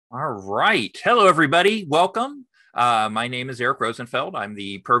All right. Hello, everybody. Welcome. My name is Eric Rosenfeld. I'm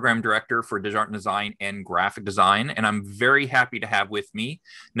the program director for Digital Art Design and Graphic Design, and I'm very happy to have with me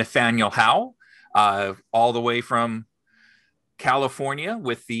Nathaniel Howe, all the way from California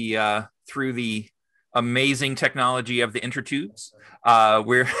with the through the amazing technology of the intertubes.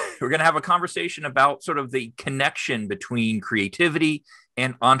 We're we're going to have a conversation about sort of the connection between creativity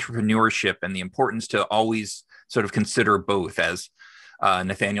and entrepreneurship and the importance to always sort of consider both as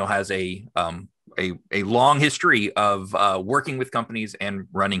Nathaniel has a long history of working with companies and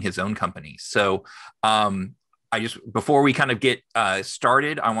running his own company. So I just, before we kind of get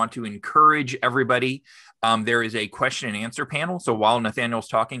started, I want to encourage everybody. There is a question and answer panel. So while Nathaniel's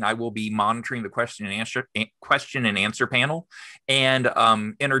talking, I will be monitoring the question and answer panel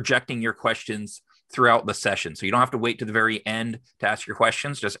and interjecting your questions throughout the session. So you don't have to wait to the very end to ask your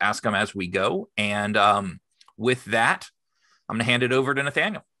questions. Just ask them as we go. And with that, I'm going to hand it over to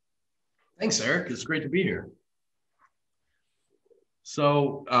Nathaniel. Thanks, Eric. It's great to be here.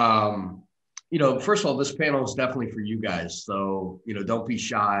 So, first of all, this panel is definitely for you guys. So, don't be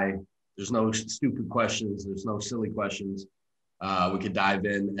shy. There's no stupid questions. There's no silly questions. We could dive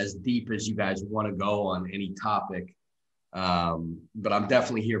in as deep as you guys want to go on any topic. But I'm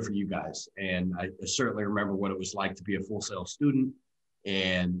definitely here for you guys. And I certainly remember what it was like to be a Full Sail student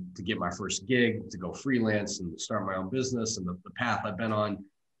and to get my first gig, to go freelance and start my own business and the path I've been on.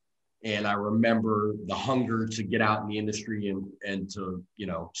 And I remember the hunger to get out in the industry and to,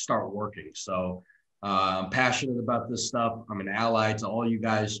 start working. So I'm passionate about this stuff. I'm an ally to all you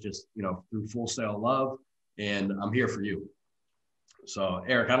guys just, through Full Sail love, and I'm here for you. So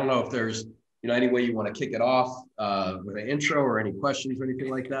Eric, I don't know if there's, any way you want to kick it off with an intro or any questions or anything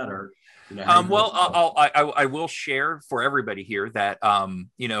like that, or I will share for everybody here that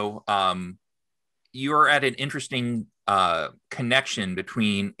you're at an interesting connection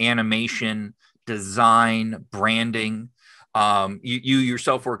between animation, design, branding. You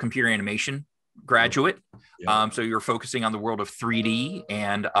yourself were a computer animation graduate, so you're focusing on the world of 3D,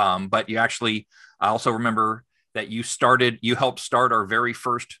 and but you actually, I also remember that you helped start our very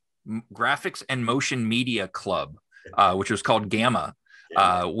first graphics and motion media club, which was called Gamma.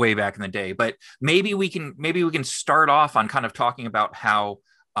 Way back in the day. But maybe we can start off on kind of talking about how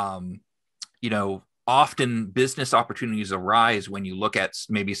often business opportunities arise when you look at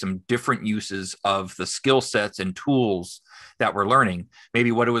maybe some different uses of the skill sets and tools that we're learning.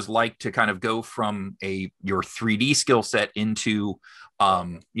 Maybe what it was like to kind of go from your 3D skill set into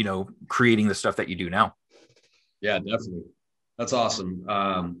creating the stuff that you do now. Yeah, definitely. That's awesome.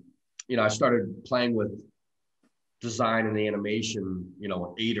 I started playing with design and animation,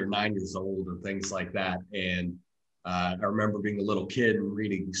 8 or 9 years old and things like that. And I remember being a little kid and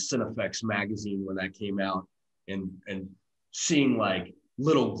reading Cinefex magazine when that came out and seeing like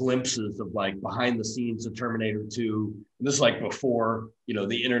little glimpses of like behind the scenes of Terminator 2. And this is like before,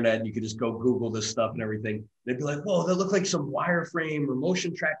 the internet, you could just go Google this stuff and everything. They'd be like, whoa, that looked like some wireframe or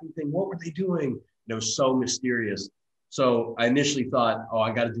motion tracking thing. What were they doing? And it was so mysterious. So I initially thought, oh,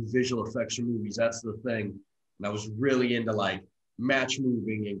 I got to do visual effects for movies. That's the thing. And I was really into like match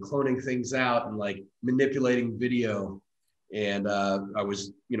moving and cloning things out and like manipulating video. And I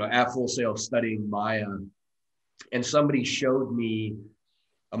was, at Full Sail studying Maya, and somebody showed me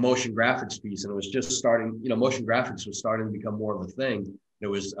a motion graphics piece, and it was just starting, motion graphics was starting to become more of a thing. It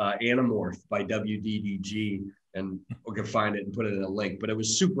was Anamorph by WDDG, and we can find it and put it in a link, but it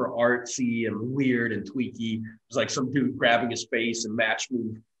was super artsy and weird and tweaky. It was like some dude grabbing his face and match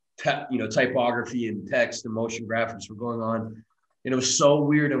move, typography and text and motion graphics were going on. And it was so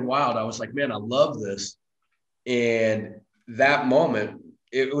weird and wild. I was like, man, I love this. And that moment,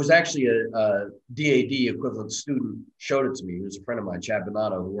 it was actually a DAD equivalent student showed it to me. He was a friend of mine, Chad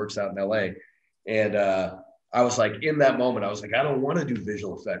Bonato, who works out in LA. And I was like, in that moment, I was like, I don't want to do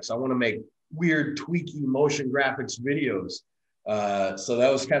visual effects. I want to make weird, tweaky motion graphics videos. So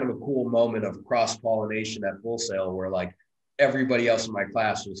that was kind of a cool moment of cross-pollination at Full Sail, where like everybody else in my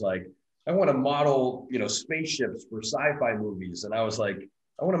class was like, I want to model, spaceships for sci-fi movies. And I was like,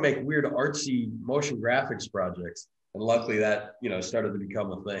 I want to make weird artsy motion graphics projects. And luckily that, started to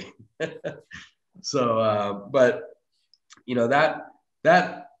become a thing. So, but,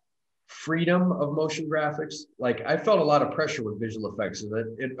 that freedom of motion graphics, like I felt a lot of pressure with visual effects.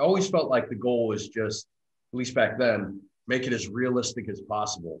 And it always felt like the goal was just, at least back then, make it as realistic as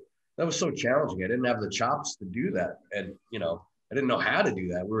possible. That was so challenging. I didn't have the chops to do that. And, I didn't know how to do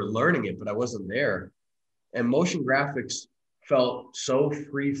that. We were learning it, but I wasn't there. And motion graphics felt so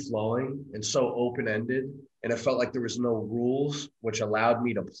free flowing and so open-ended. And it felt like there was no rules, which allowed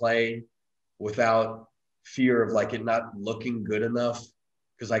me to play without fear of like it not looking good enough.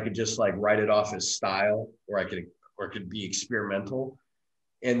 because I could just like write it off as style, or it could be experimental.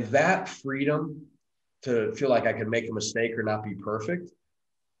 And that freedom to feel like I could make a mistake or not be perfect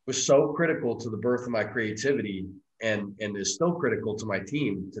was so critical to the birth of my creativity, and is still critical to my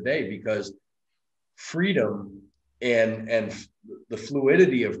team today, because freedom and the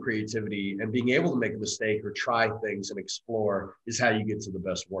fluidity of creativity and being able to make a mistake or try things and explore is how you get to the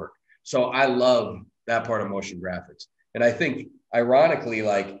best work. So I love that part of motion graphics. And I think ironically,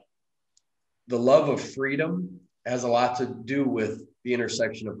 like, the love of freedom has a lot to do with the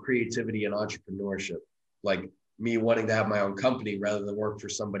intersection of creativity and entrepreneurship. Like me wanting to have my own company rather than work for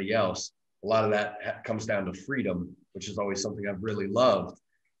somebody else. A lot of that comes down to freedom, which is always something I've really loved.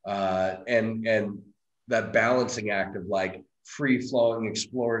 And that balancing act of like free flowing,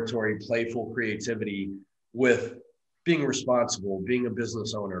 exploratory, playful creativity with being responsible, being a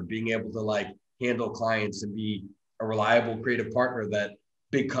business owner, being able to like handle clients and be a reliable creative partner that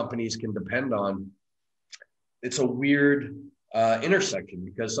big companies can depend on. It's a weird intersection,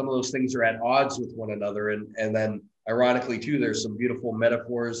 because some of those things are at odds with one another. And then ironically too, there's some beautiful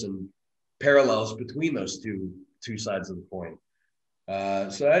metaphors and parallels between those two sides of the coin.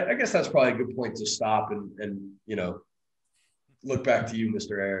 So I guess that's probably a good point to stop and look back to you,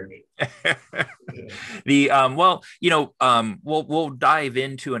 Mr. Eric. We'll dive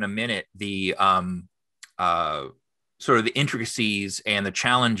into in a minute the sort of the intricacies and the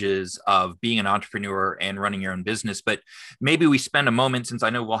challenges of being an entrepreneur and running your own business. But maybe we spend a moment, since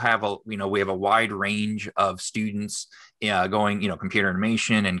I know we have a wide range of students going, computer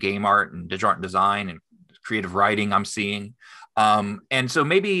animation and game art and digital art and design and creative writing I'm seeing. And so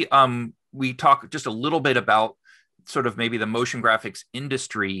maybe we talk just a little bit about sort of maybe the motion graphics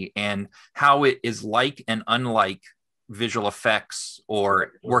industry and how it is like and unlike visual effects,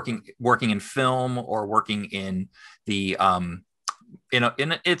 or working in film, or working in the in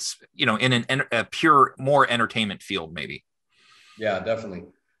a pure, more entertainment field, maybe. Yeah, definitely.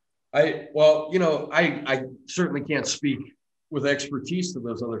 I certainly can't speak with expertise to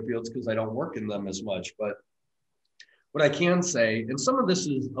those other fields because I don't work in them as much. But what I can say, and some of this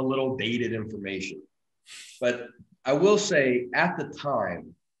is a little dated information, but I will say at the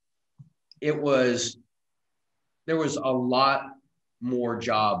time, there was a lot more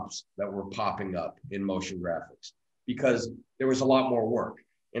jobs that were popping up in motion graphics because there was a lot more work.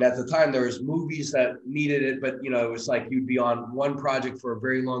 And at the time, there was movies that needed it, but it was like you'd be on one project for a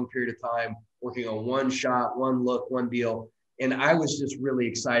very long period of time, working on one shot, one look, one deal. And I was just really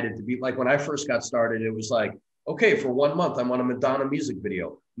excited to be like, when I first got started, it was like, okay, for 1 month, I'm on a Madonna music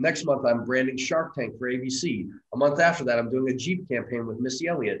video. Next month, I'm branding Shark Tank for ABC. A month after that, I'm doing a Jeep campaign with Missy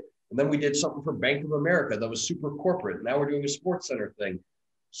Elliott. And then we did something for Bank of America that was super corporate. Now we're doing a Sports Center thing.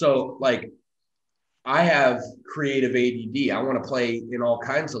 So like, I have creative ADD. I want to play in all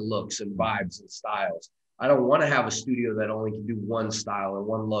kinds of looks and vibes and styles. I don't want to have a studio that only can do one style or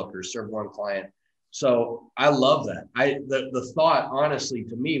one look or serve one client. So I love that. The thought, honestly,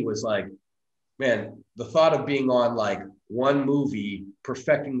 to me was like, man, the thought of being on like one movie,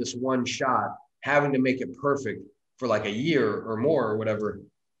 perfecting this one shot, having to make it perfect for like a year or more or whatever,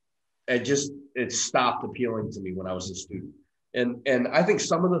 it stopped appealing to me when I was a student. And I think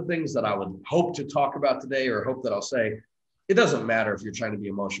some of the things that I would hope to talk about today, or hope that I'll say, it doesn't matter if you're trying to be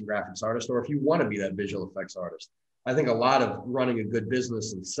a motion graphics artist or if you want to be that visual effects artist. I think a lot of running a good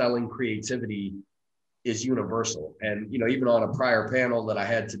business and selling creativity is universal. And, even on a prior panel that I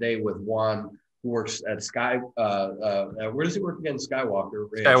had today with Juan, who works at where does he work again?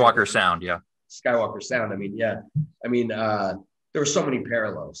 Skywalker Sound. Yeah. Skywalker Sound. There were so many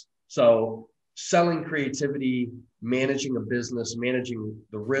parallels. So selling creativity, managing a business, managing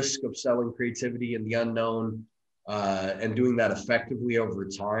the risk of selling creativity and the unknown, and doing that effectively over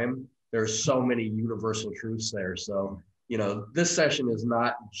time. There's so many universal truths there. So, this session is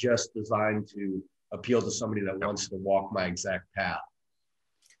not just designed to appeal to somebody that wants to walk my exact path.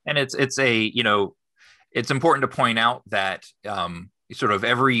 And it's important to point out that sort of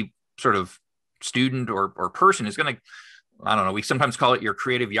every sort of student or person is going to, I don't know, we sometimes call it your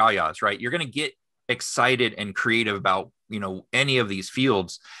creative yayas, right? You're going to get excited and creative about, any of these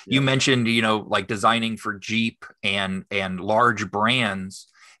fields. Yeah. You mentioned, like designing for Jeep and large brands,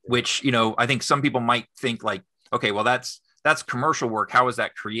 which, I think some people might think like, okay, well, that's commercial work. How is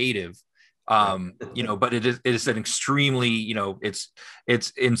that creative? But it is an extremely,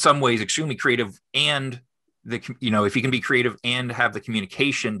 it's in some ways extremely creative, and if you can be creative and have the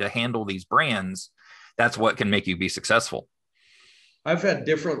communication to handle these brands, that's what can make you be successful. I've had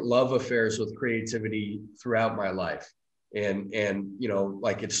different love affairs with creativity throughout my life. And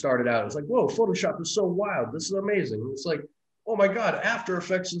like it started out, it was like, whoa, Photoshop is so wild. This is amazing. It's like, oh my God, After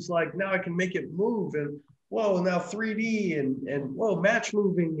Effects is like, now I can make it move, and whoa, now 3D and whoa, match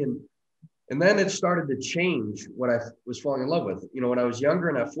moving. And then it started to change what I was falling in love with. You know, when I was younger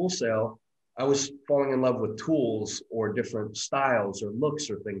and at Full Sail, I was falling in love with tools or different styles or looks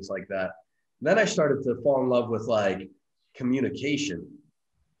or things like that. And then I started to fall in love with like communication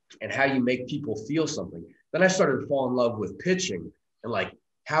and how you make people feel something. Then I started to fall in love with pitching and like,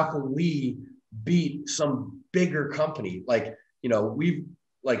 how can we beat some bigger company? Like, you know, we've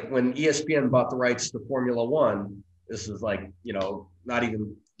like when ESPN bought the rights to Formula One, this is like, you know, not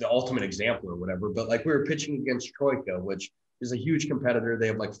even the ultimate example or whatever, but like we were pitching against Troika, which is a huge competitor. They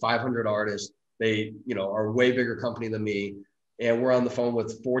have like 500 artists. They, you know, are a way bigger company than me. And we're on the phone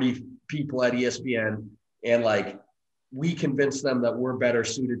with 40 people at ESPN. And like, we convinced them that we're better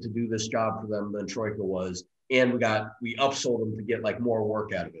suited to do this job for them than Troika was. And we upsold them to get like more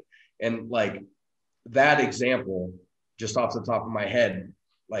work out of it. And like that example, just off the top of my head,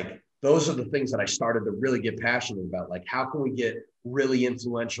 like those are the things that I started to really get passionate about. Like, how can we get really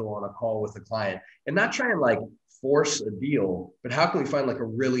influential on a call with a client and not try and like force a deal, but how can we find like a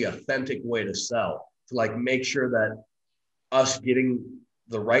really authentic way to sell, to like make sure that us getting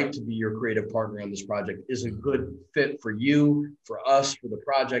the right to be your creative partner on this project is a good fit for you, for us, for the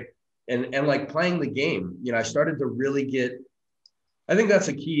project, and like playing the game. You know, I started to really get, I think that's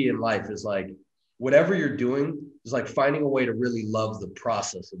a key in life, is like whatever you're doing is like finding a way to really love the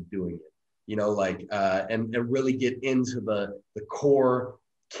process of doing it, you know, like, and really get into the core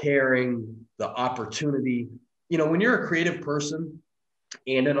caring, the opportunity. You know, when you're a creative person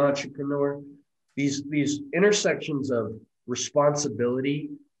and an entrepreneur, these intersections of responsibility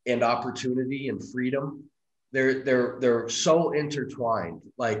and opportunity and freedom, they're so intertwined.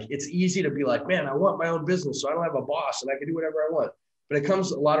 Like, it's easy to be like, man, I want my own business so I don't have a boss and I can do whatever I want. But it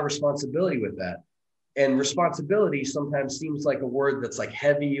comes a lot of responsibility with that. And responsibility sometimes seems like a word that's like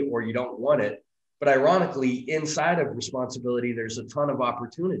heavy or you don't want it. But ironically, inside of responsibility, there's a ton of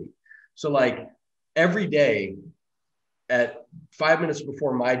opportunity. So like every day at 5 minutes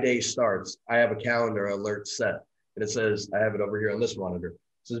before my day starts, I have a calendar alert set. And it says, I have it over here on this monitor. It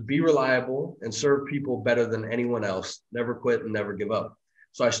says, be reliable and serve people better than anyone else. Never quit and never give up.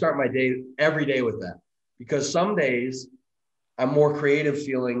 So I start my day every day with that, because some days I'm more creative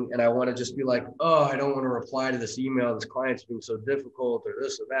feeling and I want to just be like, oh, I don't want to reply to this email. This client's being so difficult or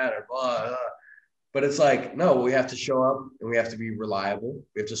this or that or blah, blah. But it's like, no, we have to show up and we have to be reliable.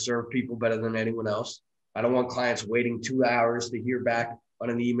 We have to serve people better than anyone else. I don't want clients waiting 2 hours to hear back on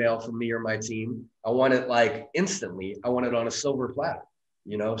an email from me or my team. I want it like instantly. I want it on a silver platter,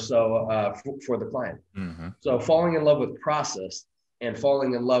 you know, so for the client. Mm-hmm. So falling in love with process and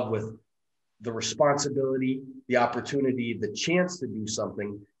falling in love with the responsibility, the opportunity, the chance to do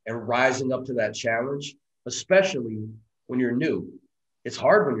something, and rising up to that challenge, especially when you're new. It's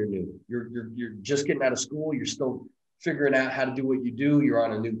hard when you're new. You're just getting out of school. You're still figuring out how to do what you do. You're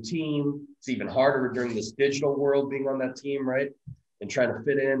on a new team. It's even harder during this digital world being on that team, right? And trying to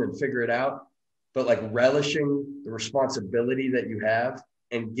fit in and figure it out. But like relishing the responsibility that you have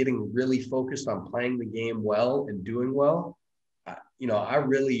and getting really focused on playing the game well and doing well, you know,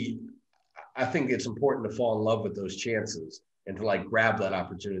 I think it's important to fall in love with those chances and to like grab that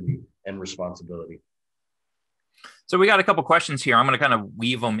opportunity and responsibility. So we got a couple questions here. I'm going to kind of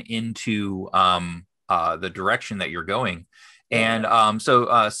weave them into the direction that you're going. And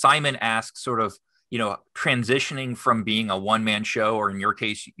so Simon asks sort of, you know, transitioning from being a one-man show, or in your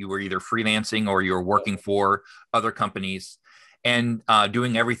case, you were either freelancing or you were working for other companies, and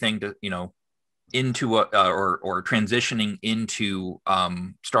doing everything to, you know, into or transitioning into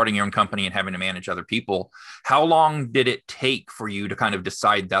starting your own company and having to manage other people. How long did it take for you to kind of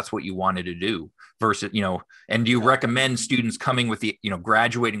decide that's what you wanted to do versus, you know, and do you recommend students coming with the, you know,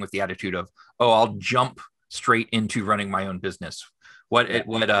 graduating with the attitude of, oh, I'll jump straight into running my own business? What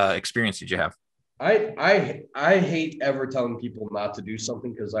experience did you have? I hate ever telling people not to do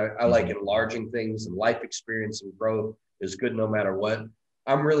something, because I like enlarging things, and life experience and growth is good no matter what.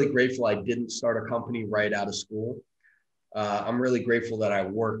 I'm really grateful I didn't start a company right out of school. I'm really grateful that I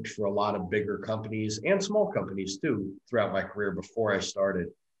worked for a lot of bigger companies and small companies too throughout my career before I started,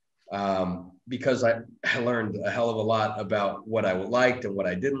 because I learned a hell of a lot about what I liked and what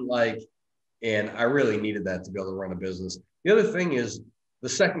I didn't like. And I really needed that to be able to run a business. The other thing is, the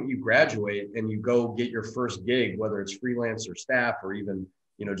second you graduate and you go get your first gig, whether it's freelance or staff or even,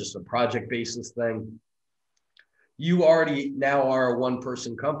 you know, just a project basis thing, you already now are a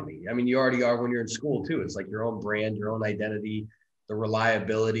one-person company. I mean, you already are when you're in school too. It's like your own brand, your own identity, the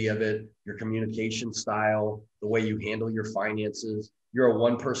reliability of it, your communication style, the way you handle your finances. You're a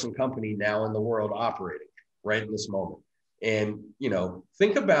one-person company now in the world operating right in this moment. And,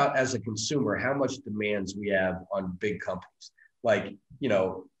 think about as a consumer, how much demands we have on big companies. Like,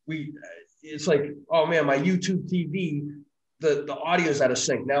 it's like, oh man, my YouTube TV, the audio is out of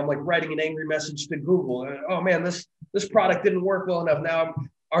sync. Now I'm like writing an angry message to Google. Oh man, this product didn't work well enough. Now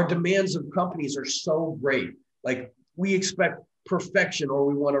our demands of companies are so great. Like we expect perfection or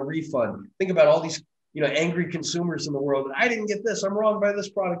we want a refund. Think about all these, angry consumers in the world. I didn't get this. I'm wrong by this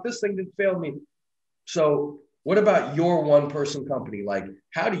product. This thing didn't fail me. So what about your one person company? Like,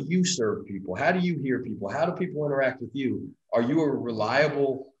 how do you serve people? How do you hear people? How do people interact with you? Are you a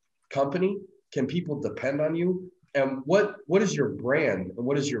reliable company? Can people depend on you? And what is your brand and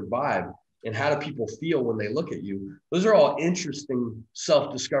what is your vibe? And how do people feel when they look at you? Those are all interesting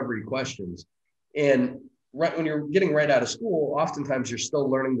self-discovery questions. And right when you're getting right out of school, oftentimes you're still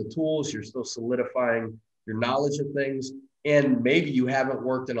learning the tools, you're still solidifying your knowledge of things. And maybe you haven't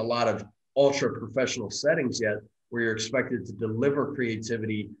worked in a lot of ultra professional settings yet, where you're expected to deliver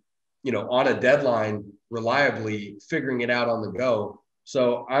creativity, on a deadline, reliably, figuring it out on the go.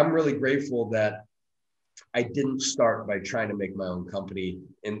 So I'm really grateful that I didn't start by trying to make my own company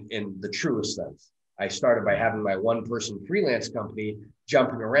in the truest sense. I started by having my one person freelance company,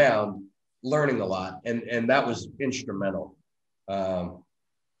 jumping around, learning a lot. And that was instrumental. I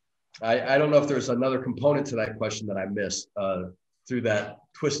don't know if there's another component to that question that I missed through that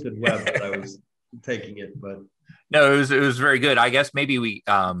twisted web that I was taking it, but. No, it was very good. I guess maybe we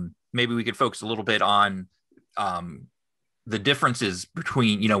could focus a little bit on the differences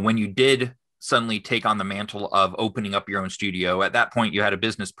between, when you did suddenly take on the mantle of opening up your own studio. At that point, you had a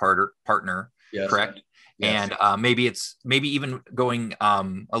business partner, yes. Correct? Yes. And maybe even going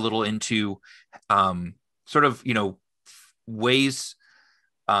a little into sort of, ways.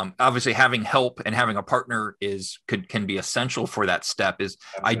 Obviously, having help and having a partner can be essential for that step. Is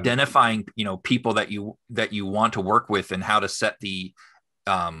okay. Identifying, people that you want to work with and how to set the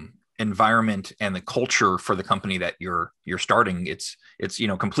environment and the culture for the company that you're starting. It's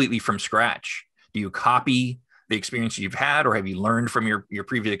completely from scratch. Do you copy the experience you've had, or have you learned from your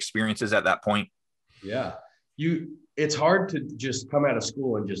previous experiences at that point? Yeah, it's hard to just come out of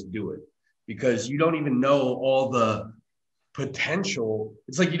school and just do it, because you don't even know all the potential.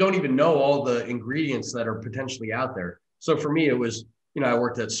 It's like you don't even know all the ingredients that are potentially out there. So for me, it was, I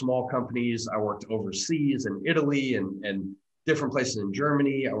worked at small companies. I worked overseas in Italy and different places in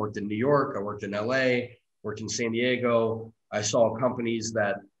Germany. I worked in New York. I worked in LA, worked in San Diego. I saw companies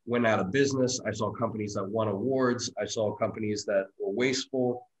that went out of business. I saw companies that won awards. I saw companies that were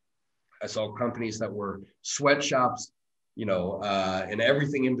wasteful. I saw companies that were sweatshops, and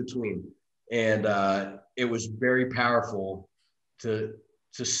everything in between. And it was very powerful to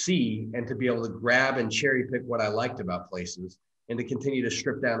see and to be able to grab and cherry pick what I liked about places and to continue to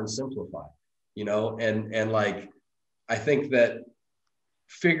strip down and simplify, and like, I think that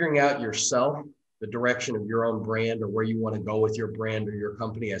figuring out yourself, the direction of your own brand or where you want to go with your brand or your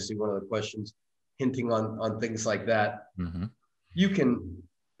company. I see one of the questions hinting on things like that. Mm-hmm.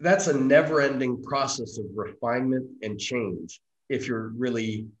 That's a never ending process of refinement and change. If you're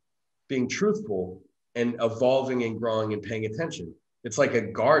really being truthful and evolving and growing and paying attention. It's like a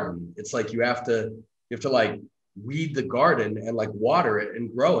garden. It's like you have to like weed the garden and like water it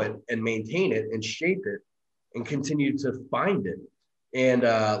and grow it and maintain it and shape it and continue to find it. And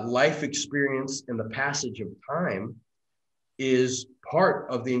life experience and the passage of time is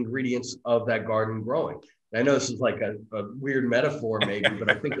part of the ingredients of that garden growing. And I know this is like a weird metaphor maybe, but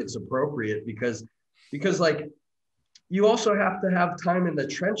I think it's appropriate because like, you also have to have time in the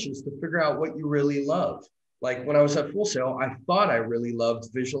trenches to figure out what you really love. Like when I was at Full Sail, I thought I really loved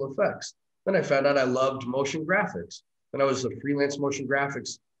visual effects. Then I found out I loved motion graphics. Then I was a freelance motion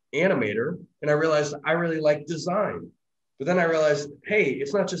graphics animator, and I realized I really like design. But then I realized, hey,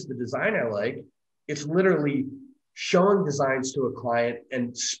 it's not just the design I like, it's literally showing designs to a client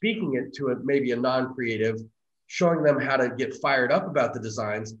and speaking it to maybe a non-creative, showing them how to get fired up about the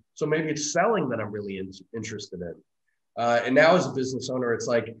designs. So maybe it's selling that I'm really interested in. And now as a business owner, it's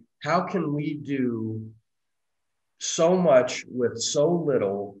like, how can we do so much with so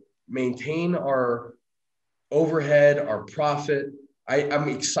little, maintain our overhead, our profit? I'm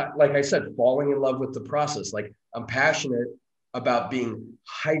excited, like I said, falling in love with the process. Like I'm passionate about being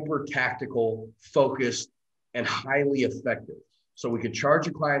hyper tactical, focused, and highly effective. So we could charge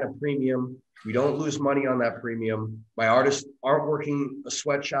a client a premium. We don't lose money on that premium. My artists aren't working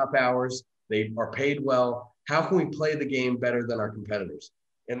sweatshop hours. They are paid well. How can we play the game better than our competitors?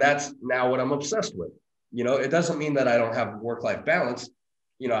 And that's now what I'm obsessed with. It doesn't mean that I don't have work-life balance.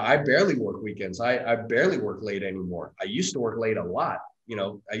 I barely work weekends. I barely work late anymore. I used to work late a lot.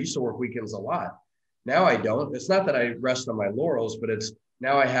 I used to work weekends a lot. Now I don't. It's not that I rest on my laurels, but it's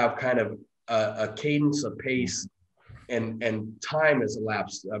now I have kind of a cadence, a pace, and time has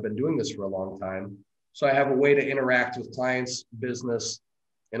elapsed. I've been doing this for a long time. So I have a way to interact with clients, business,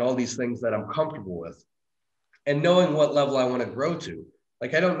 and all these things that I'm comfortable with. And knowing what level I want to grow to.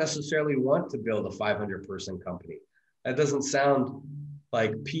 Like, I don't necessarily want to build a 500-person company. That doesn't sound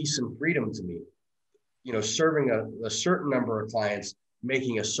like peace and freedom to me. You know, serving a certain number of clients,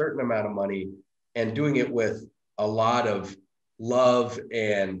 making a certain amount of money, and doing it with a lot of love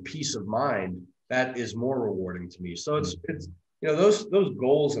and peace of mind, that is more rewarding to me. So it's you know, those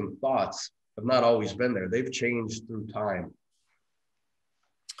goals and thoughts have not always been there. They've changed through time.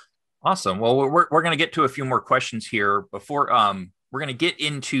 Awesome. Well, we're going to get to a few more questions here before we're going to get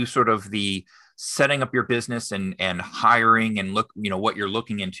into sort of the setting up your business and hiring and look, you know, what you're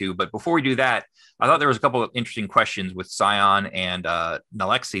looking into. But before we do that, I thought there was a couple of interesting questions with Sion and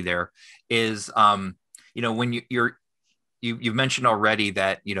Nalexi. There is, you know, when you've mentioned already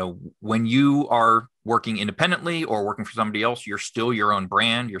that, you know, when you are working independently or working for somebody else, you're still your own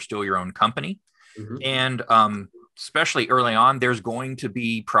brand, you're still your own company. Mm-hmm. And especially early on, there's going to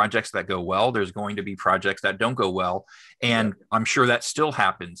be projects that go well. There's going to be projects that don't go well. And I'm sure that still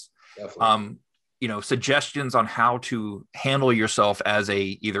happens. You know, suggestions on how to handle yourself as a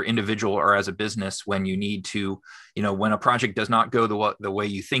either individual or as a business when you need to, you know, when a project does not go the way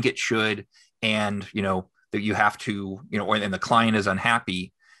you think it should, and, you know, that you have to, you know, and the client is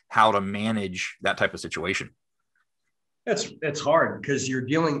unhappy, how to manage that type of situation. It's hard because you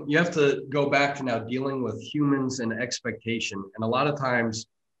have to go back to now dealing with humans and expectation. And a lot of times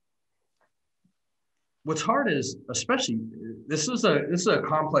what's hard is, especially, this is a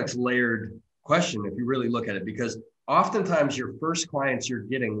complex layered question if you really look at it, because oftentimes your first clients you're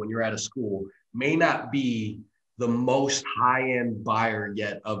getting when you're at a school may not be the most high-end buyer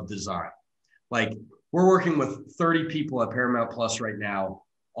yet of design. Like, we're working with 30 people at Paramount Plus right now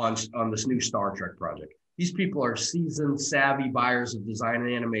on this new Star Trek project. These people are seasoned, savvy buyers of design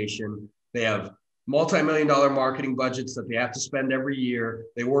and animation. They have multi-million-dollar marketing budgets that they have to spend every year.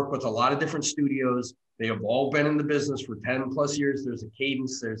 They work with a lot of different studios. They have all been in the business for 10 plus years. There's a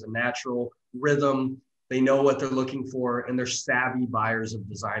cadence, there's a natural rhythm. They know what they're looking for, and they're savvy buyers of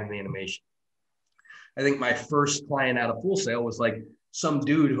design and animation. I think my first client out of Full Sail was like some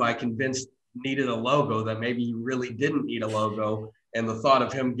dude who I convinced needed a logo that maybe he really didn't need a logo. And the thought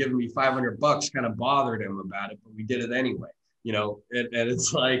of him giving me $500 kind of bothered him about it, but we did it anyway, you know, and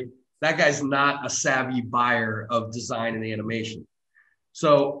it's like, that guy's not a savvy buyer of design and animation.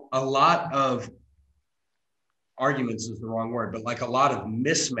 So a lot of arguments is the wrong word, but like a lot of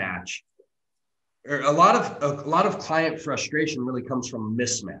mismatch, or a lot of client frustration really comes from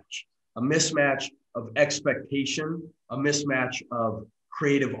a mismatch of expectation, a mismatch of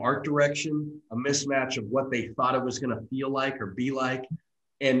creative art direction, a mismatch of what they thought it was going to feel like or be like.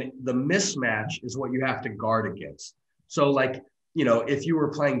 And the mismatch is what you have to guard against. So like, you know, if you were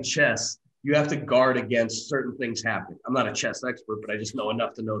playing chess, you have to guard against certain things happening. I'm not a chess expert, but I just know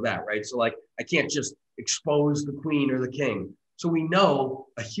enough to know that, right? So like, I can't just expose the queen or the king. So we know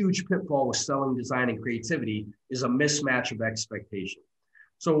a huge pitfall with selling design and creativity is a mismatch of expectation.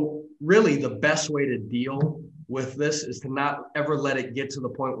 So really the best way to deal with this is to not ever let it get to the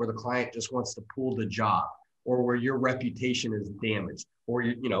point where the client just wants to pull the job, or where your reputation is damaged, or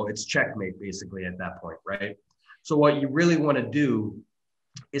you know, it's checkmate basically at that point, right? So what you really want to do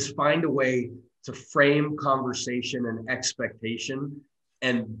is find a way to frame conversation and expectation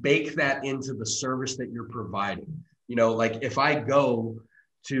and bake that into the service that you're providing. You know, like if I go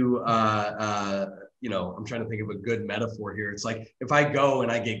to, you know, I'm trying to think of a good metaphor here. It's like, if I go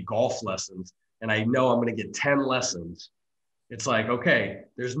and I get golf lessons and I know I'm going to get 10 lessons, it's like, okay,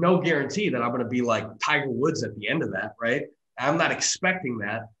 there's no guarantee that I'm going to be like Tiger Woods at the end of that, right? I'm not expecting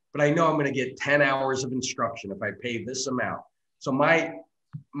that, but I know I'm going to get 10 hours of instruction if I pay this amount. So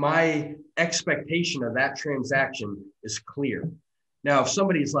my expectation of that transaction is clear. Now, if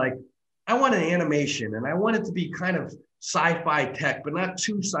somebody's like, I want an animation and I want it to be kind of sci-fi tech, but not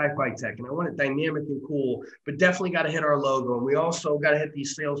too sci-fi tech, and I want it dynamic and cool, but definitely got to hit our logo, and we also got to hit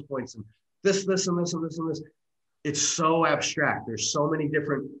these sales points and this and this and this and this. It's so abstract. There's so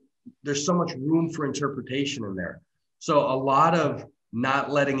much room for interpretation in there. So a lot of not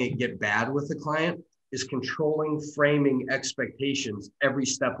letting it get bad with the client is controlling, framing expectations every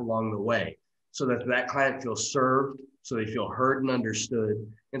step along the way, so that that client feels served, so they feel heard and understood.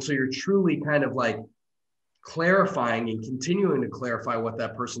 And so you're truly kind of like clarifying and continuing to clarify what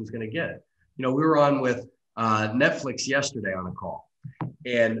that person's going to get. You know, we were on with Netflix yesterday on a call.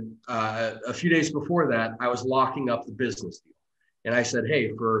 And a few days before that, I was locking up the business deal. And I said,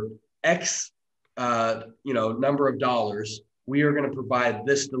 hey, for X number of dollars, we are going to provide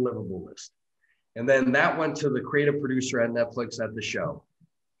this deliverable list. And then that went to the creative producer at Netflix at the show.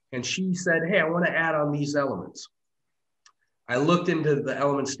 And she said, hey, I want to add on these elements. I looked into the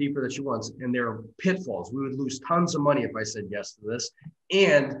elements deeper that she wants, and there are pitfalls. We would lose tons of money if I said yes to this.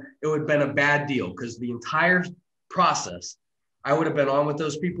 And it would have been a bad deal because the entire process, I would have been on with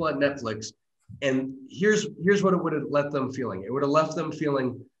those people at Netflix. And here's what it would have left them feeling. It would have left them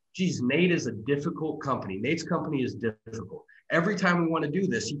feeling, geez, Nate is a difficult company. Nate's company is difficult. Every time we want to do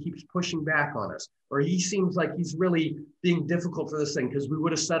this, he keeps pushing back on us, or he seems like he's really being difficult for this thing, because we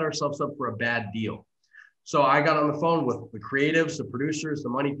would have set ourselves up for a bad deal. So I got on the phone with the creatives, the producers, the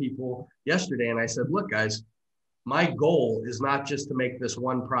money people yesterday, and I said, look, guys, my goal is not just to make this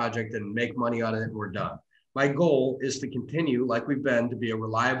one project and make money on it and we're done. My goal is to continue, like we've been, to be a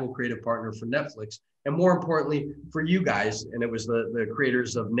reliable creative partner for Netflix, and more importantly, for you guys. And it was the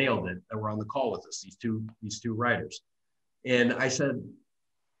creators of Nailed It that were on the call with us, these two writers. And I said,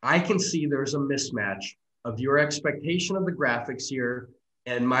 I can see there's a mismatch of your expectation of the graphics here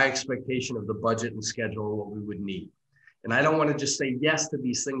and my expectation of the budget and schedule and what we would need. And I don't want to just say yes to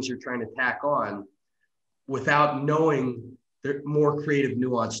these things you're trying to tack on without knowing there's more creative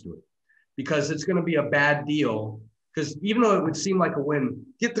nuance to it, because it's going to be a bad deal. Because even though it would seem like a win,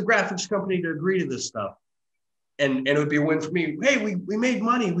 get the graphics company to agree to this stuff. And it would be a win for me. Hey, we made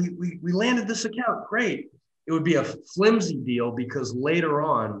money. We landed this account. Great. It would be a flimsy deal, because later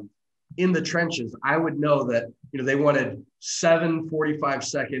on in the trenches, I would know that, they wanted 7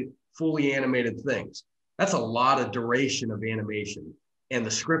 45-second fully animated things. That's a lot of duration of animation. And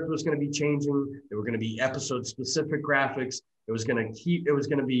the script was going to be changing. There were going to be episode specific graphics. It was going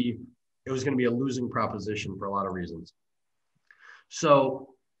to be a losing proposition for a lot of reasons. So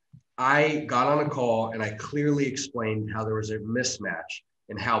I got on a call and I clearly explained how there was a mismatch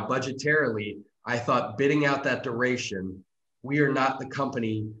and how budgetarily I thought bidding out that duration, we are not the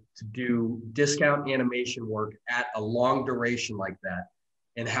company to do discount animation work at a long duration like that.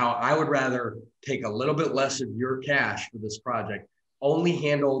 And how I would rather take a little bit less of your cash for this project, only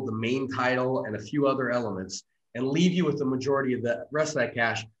handle the main title and a few other elements, and leave you with the majority of the rest of that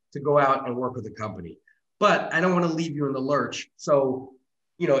cash to go out and work with the company. But I don't want to leave you in the lurch. So,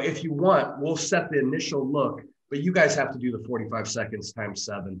 if you want, we'll set the initial look, but you guys have to do the 45 seconds times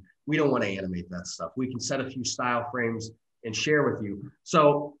 7. We don't want to animate that stuff. We can set a few style frames and share with you.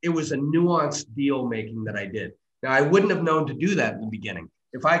 So it was a nuanced deal making that I did. Now, I wouldn't have known to do that in the beginning.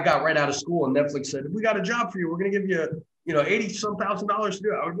 If I got right out of school and Netflix said, we got a job for you, we're going to give you, $80-some thousand to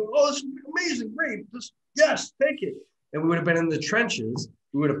do it, I would go, oh, this would be amazing, great. Yes, take it. And we would have been in the trenches.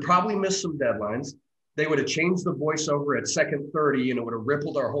 We would have probably missed some deadlines. They would have changed the voiceover at second 30, and it would have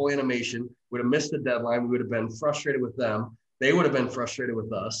rippled our whole animation. Would have missed the deadline. We would have been frustrated with them. They would have been frustrated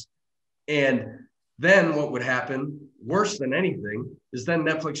with us. And then what would happen, worse than anything, is then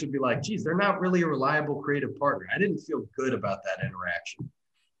Netflix would be like, geez, they're not really a reliable creative partner. I didn't feel good about that interaction.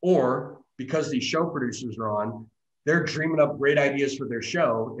 Or because these show producers are on, they're dreaming up great ideas for their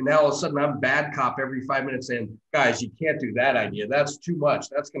show. And now all of a sudden I'm bad cop every 5 minutes saying, guys, you can't do that idea. That's too much.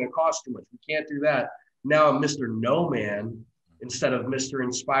 That's going to cost too much. We can't do that. Now I'm Mr. No Man instead of Mr.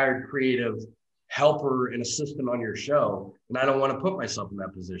 Inspired Creative Helper and Assistant on your show. And I don't want to put myself in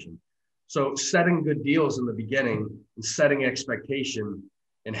that position. So setting good deals in the beginning and setting expectation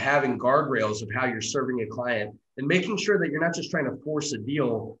and having guardrails of how you're serving a client and making sure that you're not just trying to force a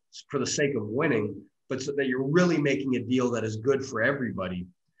deal for the sake of winning, but so that you're really making a deal that is good for everybody.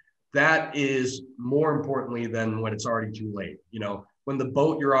 That is more importantly than when it's already too late. When the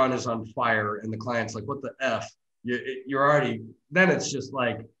boat you're on is on fire and the client's like, what the F? You're already, then it's just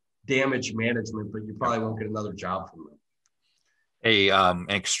like damage management, but you probably won't get another job from them.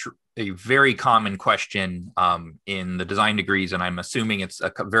 A very common question in the design degrees, and I'm assuming it's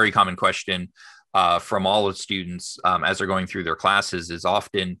a very common question from all the students as they're going through their classes, is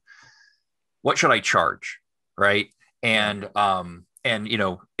often, what should I charge, right? And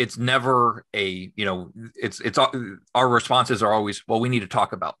it's never it's our responses are always, well, we need to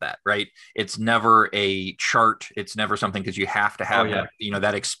talk about that, right? It's never a chart. It's never something, because you have to have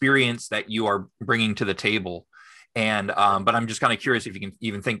that experience that you are bringing to the table. And but I'm just kind of curious if you can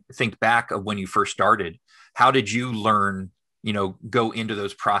even think back of when you first started. How did you learn, go into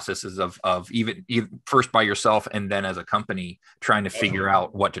those processes of even first by yourself and then as a company trying to figure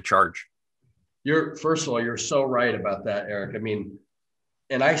out what to charge? First of all, you're so right about that, Eric. I mean,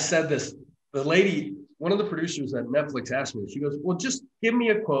 and I said this, the lady, one of the producers at Netflix asked me, she goes, well, just give me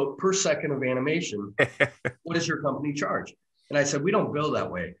a quote per second of animation. What does your company charge? And I said, we don't bill that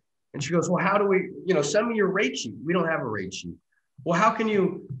way. And she goes, well, how do we, send me your rate sheet. We don't have a rate sheet. Well, how can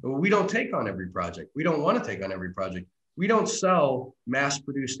you? We don't take on every project. We don't want to take on every project. We don't sell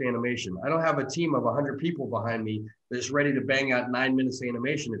mass-produced animation. I don't have a team of 100 people behind me that's ready to bang out 9 minutes of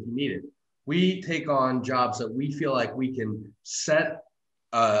animation if you need it. We take on jobs that we feel like we can set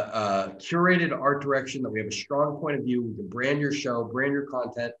a curated art direction, that we have a strong point of view. We can brand your show, brand your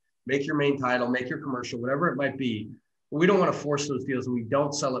content, make your main title, make your commercial, whatever it might be. But we don't want to force those deals, and we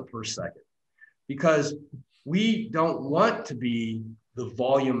don't sell it per second, because we don't want to be the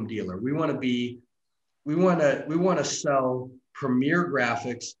volume dealer. We want to sell premier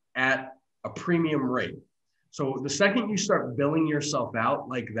graphics at a premium rate. So the second you start billing yourself out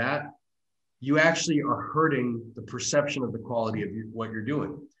like that, you actually are hurting the perception of the quality of what you're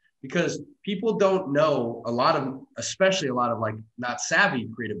doing, because people don't know, especially a lot of like not savvy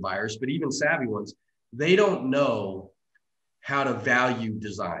creative buyers, but even savvy ones, they don't know how to value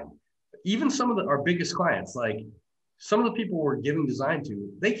design. Even some of our biggest clients, like some of the people we're giving design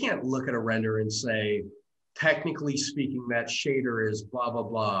to, they can't look at a render and say, technically speaking, that shader is blah, blah,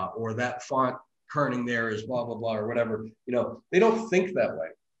 blah, or that font kerning there is blah, blah, blah, or whatever. They don't think that way.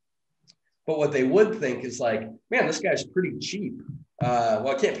 But what they would think is like, man, this guy's pretty cheap.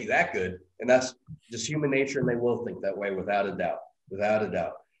 Well, it can't be that good. And that's just human nature. And they will think that way without a doubt.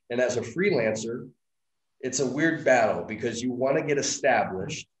 And as a freelancer, it's a weird battle, because you want to get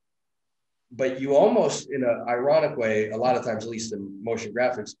established, but you almost, in an ironic way, a lot of times, at least in motion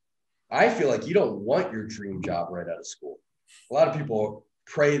graphics, I feel like you don't want your dream job right out of school. A lot of people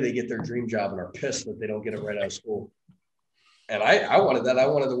pray they get their dream job and are pissed that they don't get it right out of school. And I wanted that. I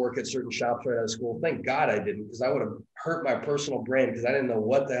wanted to work at certain shops right out of school. Thank God I didn't, because I would have hurt my personal brain, because I didn't know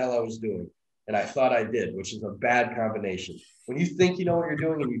what the hell I was doing. And I thought I did, which is a bad combination. When you think you know what you're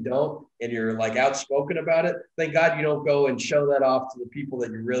doing and you don't, and you're like outspoken about it, thank God you don't go and show that off to the people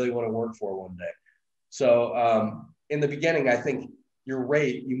that you really want to work for one day. So in the beginning, I think your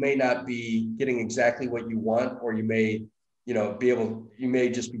rate, you may not be getting exactly what you want, or you may, you may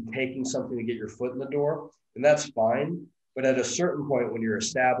just be taking something to get your foot in the door, and that's fine. But at a certain point, when you're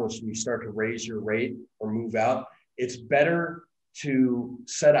established and you start to raise your rate or move out, it's better to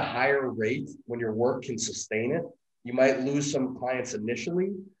set a higher rate when your work can sustain it. You might lose some clients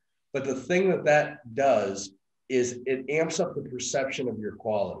initially, but the thing that does is it amps up the perception of your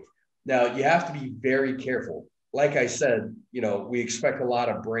quality. Now, you have to be very careful. Like I said, we expect a lot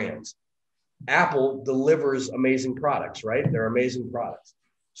of brands. Apple delivers amazing products, right? They're amazing products.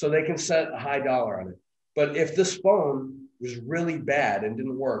 So they can set a high dollar on it. But if this phone was really bad and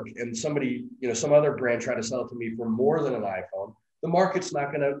didn't work, and somebody, some other brand tried to sell it to me for more than an iPhone, the market's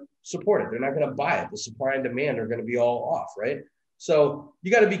not going to support it. They're not going to buy it. The supply and demand are going to be all off, right? So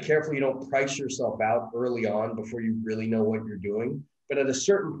you got to be careful you don't price yourself out early on before you really know what you're doing. But at a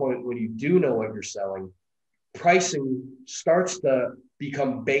certain point, when you do know what you're selling, pricing starts to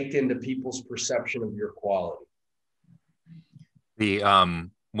become baked into people's perception of your quality.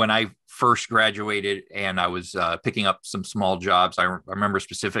 When I first graduated and I was picking up some small jobs, I remember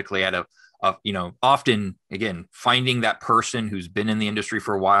specifically at often, again, finding that person who's been in the industry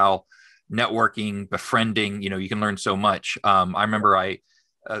for a while, networking, befriending, you can learn so much. I remember a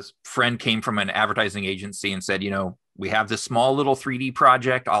friend came from an advertising agency and said, we have this small little 3D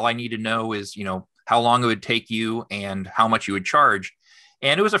project. All I need to know is, how long it would take you and how much you would charge.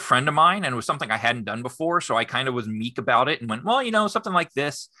 And it was a friend of mine, and it was something I hadn't done before. So I kind of was meek about it and went, well, something like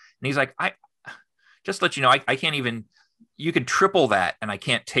this. And he's like, I just let you know, I can't even, you could triple that. And I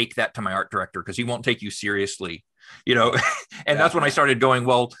can't take that to my art director because he won't take you seriously, and that's when I started going,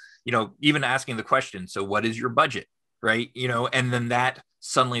 well, even asking the question, so what is your budget? Right. And then that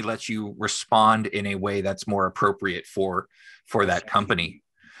suddenly lets you respond in a way that's more appropriate for that company.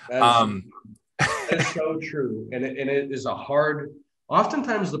 That is so true. And it is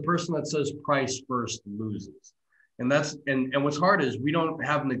oftentimes the person that says price first loses. And what's hard is we don't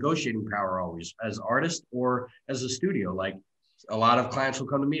have negotiating power always as artists or as a studio. Like a lot of clients will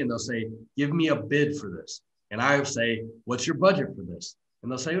come to me and they'll say, give me a bid for this. And I would say, what's your budget for this?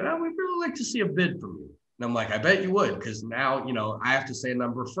 And they'll say, we'd really like to see a bid from you. And I'm like, I bet you would, because now, I have to say a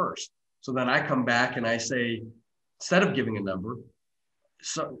number first. So then I come back and I say, instead of giving a number,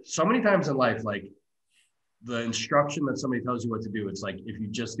 so many times in life, like the instruction that somebody tells you what to do, it's like, if you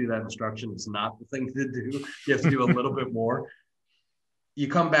just do that instruction, it's not the thing to do. You have to do a little bit more. You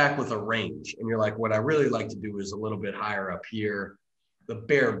come back with a range and you're like, what I really like to do is a little bit higher up here. The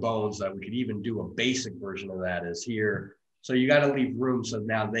bare bones that we could even do a basic version of that is here. So you got to leave room so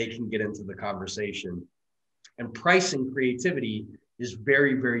now they can get into the conversation. And pricing creativity is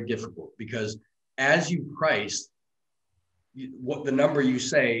very, very difficult, because as you price, what the number you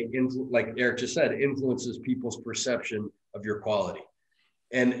say, like Eric just said, influences people's perception of your quality.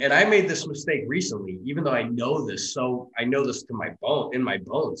 And I made this mistake recently, even though I know this. So I know this to my bone, in my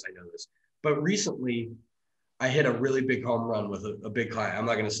bones, I know this. But recently I hit a really big home run with a big client. I'm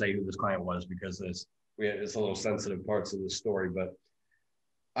not going to say who this client was because it's a little sensitive parts of the story, but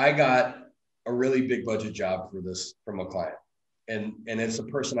I got a really big budget job for this from a client. And it's a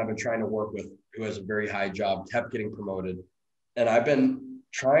person I've been trying to work with who has a very high job, kept getting promoted. And I've been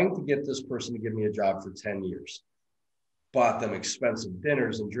trying to get this person to give me a job for 10 years. Bought them expensive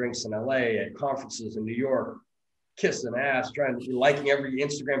dinners and drinks in LA, at conferences in New York, kissing ass, liking every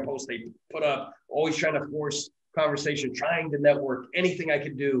Instagram post they put up, always trying to force conversation, trying to network, anything I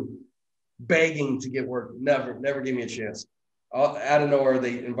could do, begging to get work. Never gave me a chance. Out of nowhere,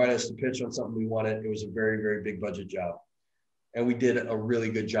 they invited us to pitch on something we wanted. It was a very, very big budget job. And we did a really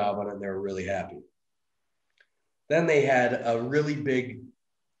good job on it, and they were really happy. Then they had a really big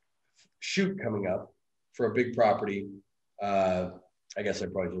shoot coming up for a big property. I guess I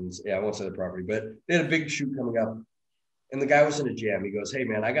probably didn't say, I won't say the property, but they had a big shoot coming up. And the guy was in a jam. He goes, hey,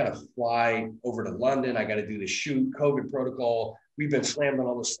 man, I got to fly over to London. I got to do the shoot, COVID protocol. We've been slammed on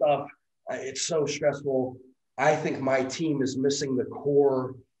all the stuff. It's so stressful. I think my team is missing the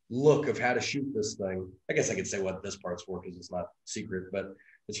core look of how to shoot this thing. I guess I could say what this part's for because it's not secret, but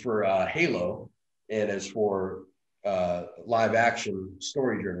it's for Halo, and it's for live action,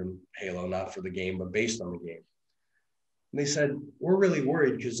 story-driven Halo, not for the game, but based on the game. And they said, we're really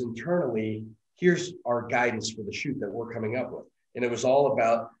worried because internally, here's our guidance for the shoot that we're coming up with. And it was all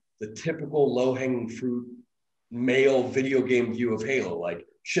about the typical low-hanging fruit male video game view of Halo, like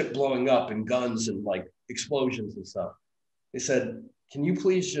shit blowing up and guns and like explosions and stuff. They said, can you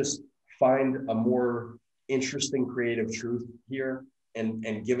please just find a more interesting creative truth here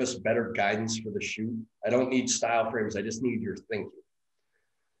and give us better guidance for the shoot? I don't need style frames. I just need your thinking.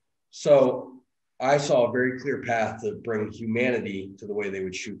 So I saw a very clear path to bring humanity to the way they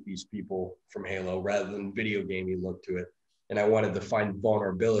would shoot these people from Halo rather than video gamey look to it. And I wanted to find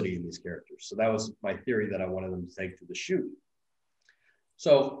vulnerability in these characters. So that was my theory that I wanted them to take to the shoot.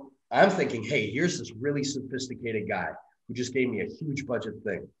 So I'm thinking, hey, here's this really sophisticated guy who just gave me a huge budget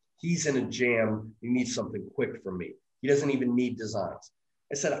thing. He's in a jam. He needs something quick from me. He doesn't even need designs.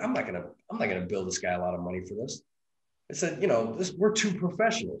 I said, I'm not gonna bill this guy a lot of money for this. I said, we're two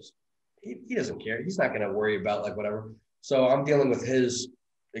professionals. He doesn't care. He's not going to worry about like whatever. So I'm dealing with his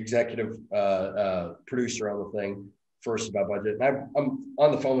executive producer on the thing first about budget. And I'm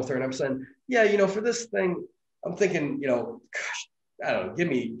on the phone with her and I'm saying, yeah, for this thing, I'm thinking, gosh, I don't know, give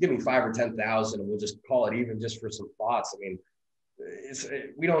me 5 or 10,000 and we'll just call it even just for some thoughts. I mean,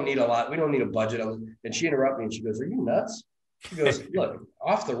 we don't need a lot. We don't need a budget. And she interrupted me and she goes, are you nuts? She goes, look,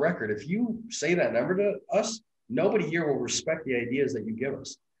 off the record, if you say that number to us, nobody here will respect the ideas that you give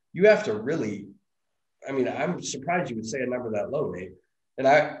us. You have to really, I'm surprised you would say a number that low, Nate. And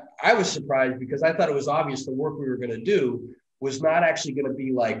I was surprised because I thought it was obvious the work we were going to do was not actually going to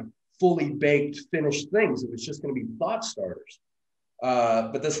be like fully baked, finished things. It was just going to be thought starters.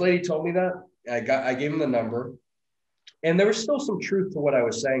 But this lady told me that. I gave him the number. And there was still some truth to what I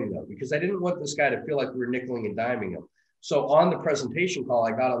was saying, though, because I didn't want this guy to feel like we were nickeling and diming him. So on the presentation call,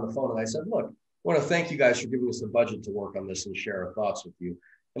 I got on the phone and I said, look, I want to thank you guys for giving us the budget to work on this and share our thoughts with you.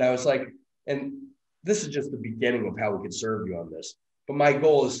 And I was like, and this is just the beginning of how we could serve you on this. But my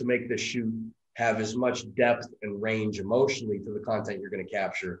goal is to make this shoot have as much depth and range emotionally to the content you're going to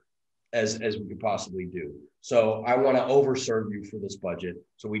capture as we could possibly do. So I want to overserve you for this budget.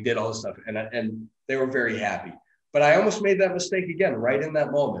 So we did all this stuff and they were very happy. But I almost made that mistake again right in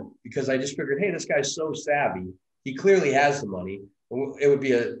that moment because I just figured, hey, this guy's so savvy. He clearly has the money. It would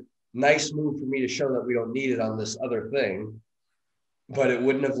be a nice move for me to show that we don't need it on this other thing. But it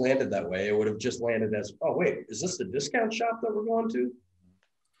wouldn't have landed that way. It would have just landed as, oh, wait, is this the discount shop that we're going to?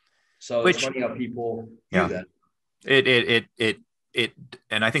 So it's funny how people do that.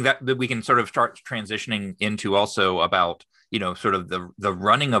 And I think that we can sort of start transitioning into also about, sort of the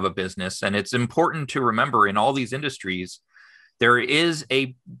running of a business. And it's important to remember in all these industries, there is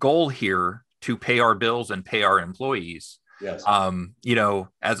a goal here to pay our bills and pay our employees. Yes.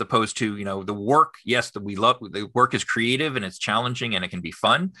 As opposed to, the work, yes, that we love, the work is creative and it's challenging and it can be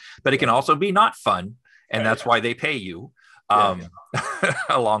fun, but it can also be not fun. And that's why they pay you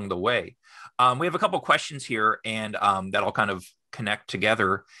along the way. We have a couple questions here and that'll kind of connect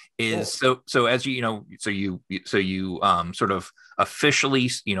together is cool. So as you sort of officially,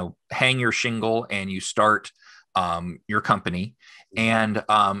 hang your shingle and you start your company. And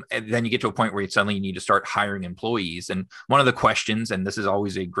then you get to a point where suddenly you need to start hiring employees. And one of the questions, and this is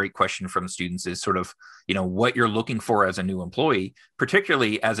always a great question from students, is sort of, what you're looking for as a new employee,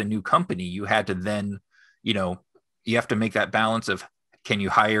 particularly as a new company. You had to then, you have to make that balance of, can you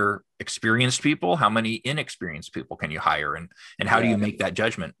hire experienced people? How many inexperienced people can you hire? And how do you make that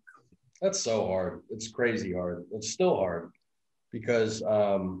judgment? That's so hard. It's crazy hard. It's still hard because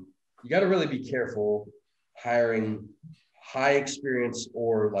you got to really be careful hiring high experience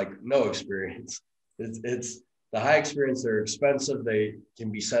or like no experience. It's the high experience. They're expensive. They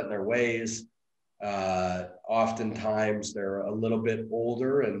can be set in their ways. Oftentimes they're a little bit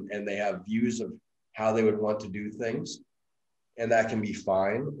older and they have views of how they would want to do things. And that can be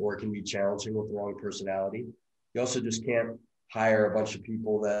fine, or it can be challenging with the wrong personality. You also just can't hire a bunch of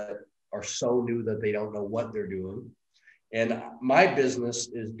people that are so new that they don't know what they're doing. And my business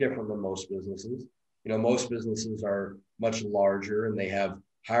is different than most businesses. You know, most businesses are much larger and they have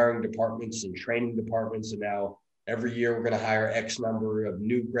hiring departments and training departments. And now every year we're going to hire X number of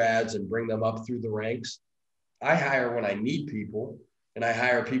new grads and bring them up through the ranks. I hire when I need people, and I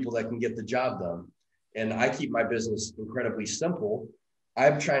hire people that can get the job done. And I keep my business incredibly simple.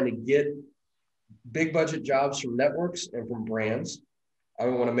 I'm trying to get big budget jobs from networks and from brands. I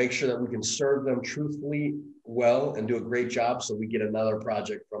want to make sure that we can serve them truthfully well and do a great job so we get another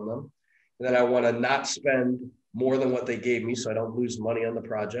project from them. And then I want to not spend more than what they gave me so I don't lose money on the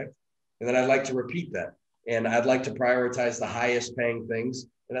project. And then I'd like to repeat that. And I'd like to prioritize the highest paying things.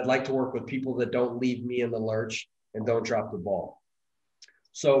 And I'd like to work with people that don't leave me in the lurch and don't drop the ball.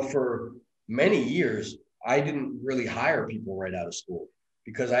 So for many years, I didn't really hire people right out of school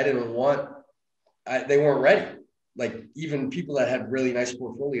because I didn't want, they weren't ready. Like even people that had really nice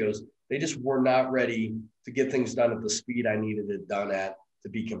portfolios, they just were not ready to get things done at the speed I needed it done at to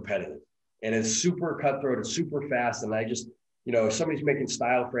be competitive. And it's super cutthroat, it's super fast. And I just, you know, if somebody's making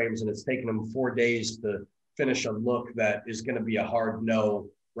style frames and it's taking them 4 days to finish a look that is going to be a hard no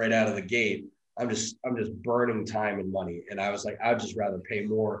right out of the gate, I'm just burning time and money. And I was like, I'd just rather pay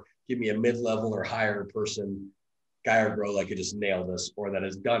more, give me a mid-level or higher person, guy or girl that could just nail this or that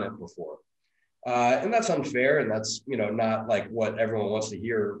has done it before. And that's unfair. And that's, you know, not like what everyone wants to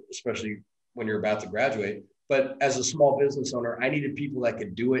hear, especially when you're about to graduate. But as a small business owner, I needed people that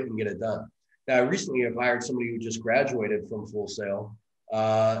could do it and get it done. Now, I recently have hired somebody who just graduated from Full Sail,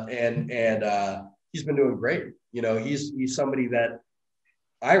 and he's been doing great. You know, he's somebody that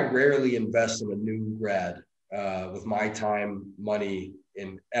I rarely invest in a new grad with my time, money,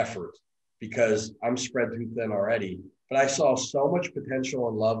 and effort because I'm spread too thin already. But I saw so much potential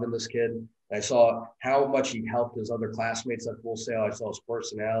and love in this kid. I saw how much he helped his other classmates at Full Sail. I saw his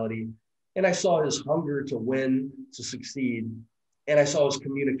personality, and I saw his hunger to win, to succeed. And I saw his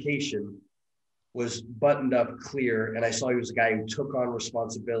communication was buttoned up, clear. And I saw he was a guy who took on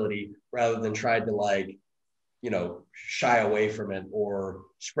responsibility rather than tried to, like, you know, shy away from it or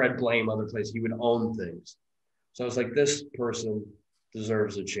spread blame other places. He would own things. So I was like, this person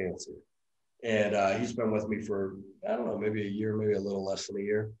deserves a chance here. And he's been with me for, I don't know, maybe a year, maybe a little less than a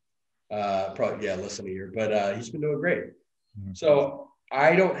year. Probably, yeah, less than a year, but he's been doing great. Mm-hmm. So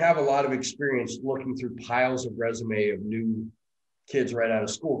I don't have a lot of experience looking through piles of resume of new kids right out of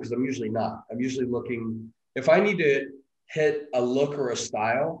school because I'm usually not. I'm usually looking, if I need to hit a look or a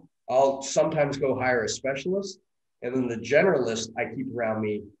style, I'll sometimes go hire a specialist. And then the generalist I keep around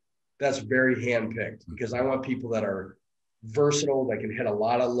me, that's very handpicked because I want people that are versatile, that can hit a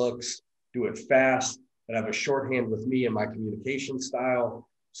lot of looks, do it fast, that have a shorthand with me and my communication style.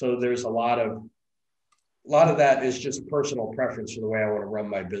 So there's a lot of that is just personal preference for the way I want to run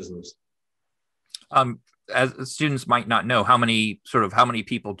my business. As students might not know, how many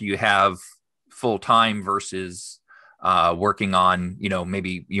people do you have full time versus working on, you know,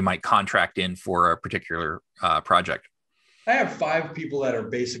 maybe you might contract in for a particular project? I have 5 people that are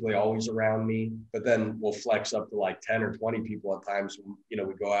basically always around me, but then we'll flex up to like 10 or 20 people at times. You know,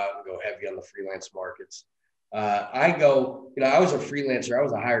 we go out and go heavy on the freelance markets. I was a freelancer. I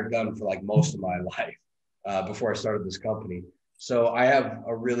was a hired gun for like most of my life before I started this company. So I have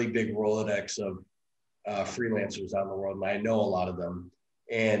a really big Rolodex of freelancers out in the world, and I know a lot of them.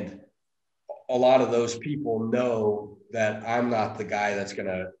 And a lot of those people know that I'm not the guy that's going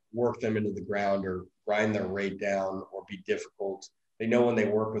to work them into the ground or grind their rate down or be difficult. They know when they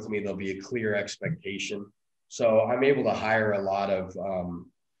work with me, there'll be a clear expectation. So I'm able to hire a lot of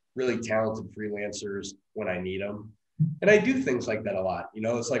really talented freelancers when I need them. And I do things like that a lot. You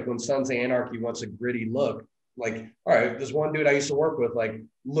know, it's like when Sons of Anarchy wants a gritty look, like, all right, there's one dude I used to work with, like,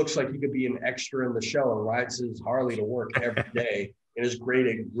 looks like he could be an extra in the show and rides his Harley to work every day and is great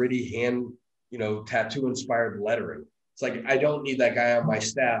at gritty hand, you know, tattoo inspired lettering. It's like, I don't need that guy on my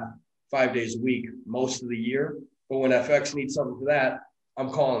staff 5 days a week, most of the year. But when FX needs something for that, I'm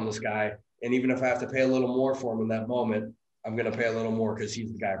calling this guy. And even if I have to pay a little more for him in that moment, I'm going to pay a little more because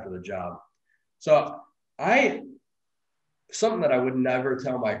he's the guy for the job. So I something that I would never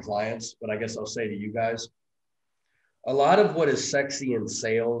tell my clients, but I guess I'll say to you guys, a lot of what is sexy in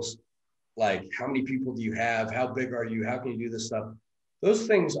sales, like how many people do you have? How big are you? How can you do this stuff? Those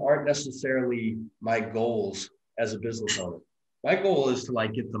things aren't necessarily my goals as a business owner. My goal is to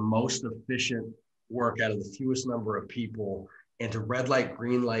like get the most efficient work out of the fewest number of people and to red light,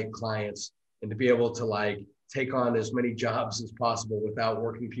 green light clients and to be able to like take on as many jobs as possible without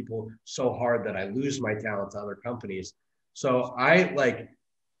working people so hard that I lose my talent to other companies. So I like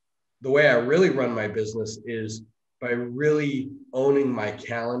the way I really run my business is by really owning my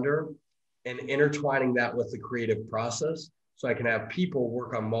calendar and intertwining that with the creative process so I can have people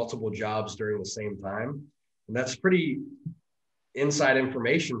work on multiple jobs during the same time. And that's pretty inside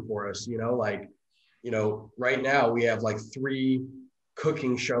information for us, like, right now we have like 3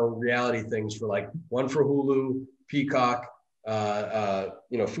 cooking show reality things for like one for Hulu, Peacock,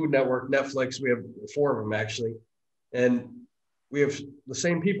 Food Network, Netflix. We have 4 of them actually. And we have the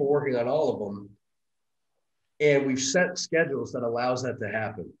same people working on all of them. And we've set schedules that allows that to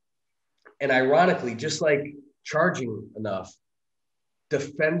happen. And ironically, just like charging enough,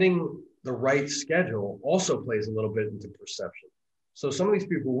 defending the right schedule also plays a little bit into perception. So some of these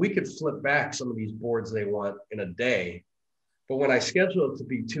people, we could flip back some of these boards they want in a day. But when I schedule it to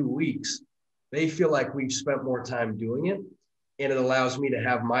be 2 weeks, they feel like we've spent more time doing it. And it allows me to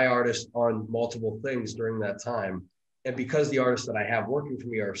have my artists on multiple things during that time. And because the artists that I have working for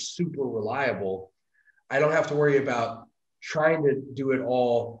me are super reliable, I don't have to worry about trying to do it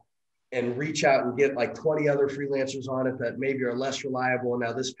all and reach out and get like 20 other freelancers on it that maybe are less reliable.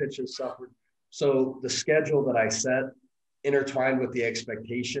 Now this pitch has suffered. So the schedule that I set intertwined with the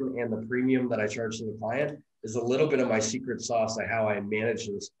expectation and the premium that I charge to the client is a little bit of my secret sauce of how I manage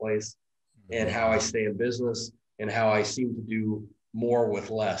this place and how I stay in business and how I seem to do more with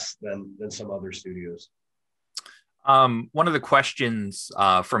less than some other studios. One of the questions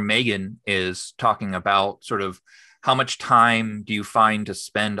from Megan is talking about sort of how much time do you find to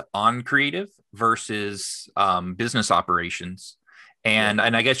spend on creative versus business operations? And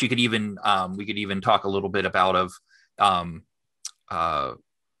I guess you could even we could even talk a little bit about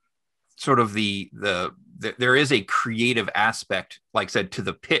sort of there is a creative aspect, like I said, to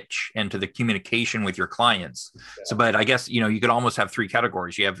the pitch and to the communication with your clients. Yeah. So, but I guess, you could almost have 3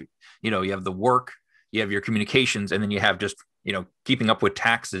 categories. You have, you have the work, you have your communications, and then you have just, keeping up with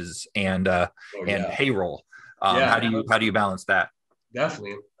taxes and payroll. How do you balance that?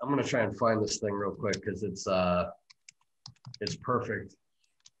 Definitely. I'm going to try and find this thing real quick because it's perfect.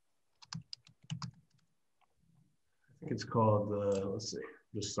 I think it's called, let's see.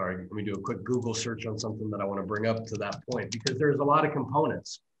 Just sorry, let me do a quick Google search on something that I want to bring up to that point because there's a lot of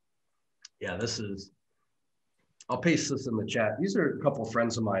components. Yeah, I'll paste this in the chat. These are a couple of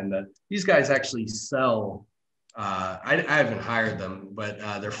friends of mine that these guys actually sell. I haven't hired them, but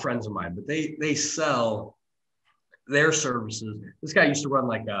they're friends of mine, but they sell their services. This guy used to run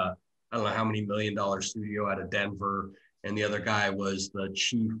like I don't know how many $1 million studio out of Denver. And the other guy was the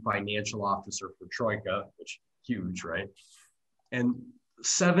chief financial officer for Troika, which is huge, right? And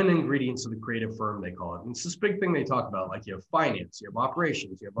 7 ingredients of the creative firm, they call it. And it's this big thing they talk about, like you have finance, you have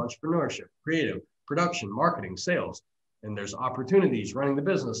operations, you have entrepreneurship, creative, production, marketing, sales. And there's opportunities, running the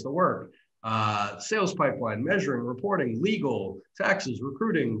business, the work, sales pipeline, measuring, reporting, legal, taxes,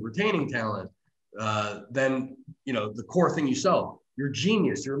 recruiting, retaining talent. Then, the core thing you sell, your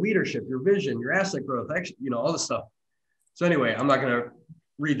genius, your leadership, your vision, your asset growth, actually, all this stuff. So anyway, I'm not going to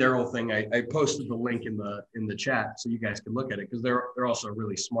read their whole thing. I posted the link in the chat so you guys can look at it because they're also a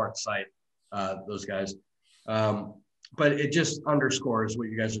really smart site, those guys. But it just underscores what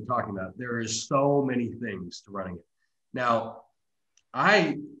you guys are talking about. There is so many things to running it. Now,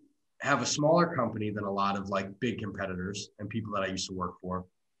 I have a smaller company than a lot of like big competitors and people that I used to work for.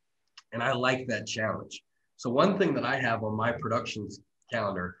 And I like that challenge. So one thing that I have on my production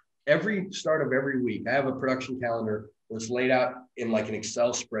calendar, every start of every week, I have a production calendar was laid out in like an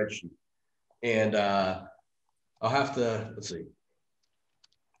Excel spreadsheet. And I'll have to, let's see.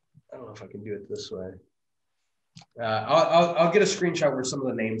 I don't know if I can do it this way. I'll get a screenshot where some of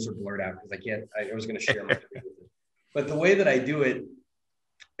the names are blurred out because I was going to share my screen with it. But the way that I do it,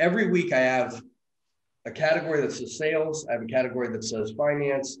 every week I have a category that says sales. I have a category that says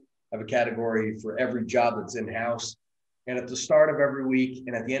finance. I have a category for every job that's in-house. And at the start of every week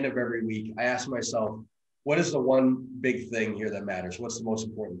and at the end of every week, I ask myself, what is the one big thing here that matters? What's the most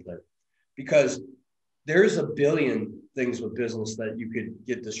important thing? Because there's a billion things with business that you could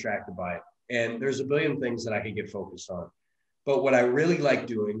get distracted by. And there's a billion things that I could get focused on. But what I really like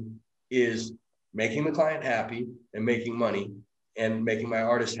doing is making the client happy and making money and making my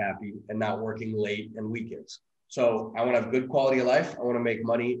artist happy and not working late and weekends. So I want to have good quality of life. I want to make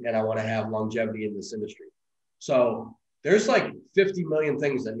money, and I want to have longevity in this industry. So there's like 50 million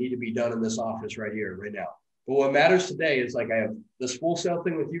things that need to be done in this office right here, right now. But what matters today is like I have this Full Sail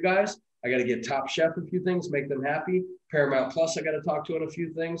thing with you guys. I got to get Top Chef a few things, make them happy. Paramount Plus, I got to talk to on a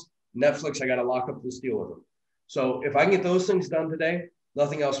few things. Netflix, I got to lock up this deal with them. So if I can get those things done today,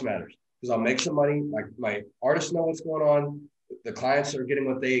 nothing else matters, because I'll make some money. My artists know what's going on. The clients are getting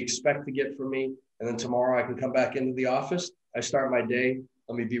what they expect to get from me. And then tomorrow I can come back into the office. I start my day.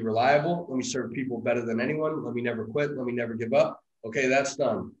 Let me be reliable. Let me serve people better than anyone. Let me never quit. Let me never give up. Okay, that's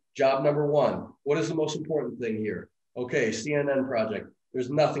done. Job number one. What is the most important thing here? Okay, CNN project. There's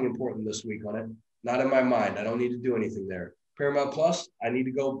nothing important this week on it. Not in my mind. I don't need to do anything there. Paramount Plus, I need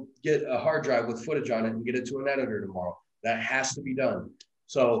to go get a hard drive with footage on it and get it to an editor tomorrow. That has to be done.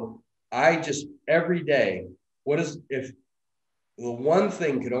 So I just, every day, if the one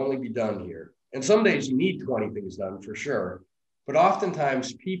thing could only be done here, and some days you need 20 things done for sure, but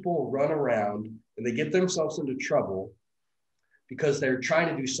oftentimes people run around and they get themselves into trouble because they're trying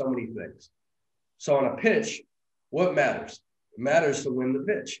to do so many things. So on a pitch, what matters? It matters to win the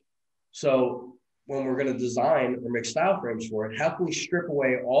pitch. So when we're going to design or make style frames for it, how can we strip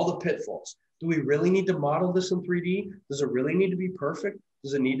away all the pitfalls? Do we really need to model this in 3D? Does it really need to be perfect?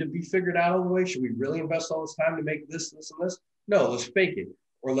 Does it need to be figured out all the way? Should we really invest all this time to make this, this, and this? No, let's fake it,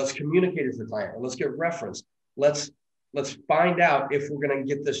 or let's communicate it to the client, or let's get reference. Let's find out if we're going to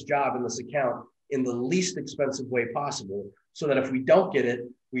get this job in this account in the least expensive way possible, so that if we don't get it,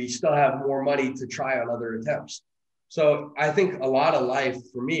 we still have more money to try on other attempts. So I think a lot of life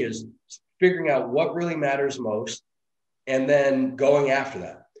for me is figuring out what really matters most and then going after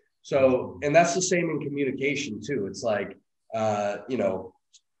that. So, and that's the same in communication too. It's like,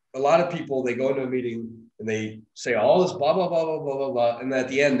 a lot of people, they go into a meeting and they say all this blah, blah, blah, blah, blah, blah, blah. And at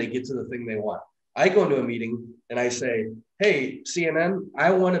the end, they get to the thing they want. I go into a meeting and I say, hey, CNN,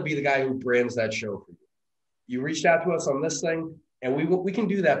 I want to be the guy who brands that show for you. You reached out to us on this thing, and we can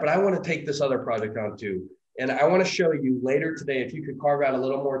do that, but I want to take this other project on too. And I want to show you later today, if you could carve out a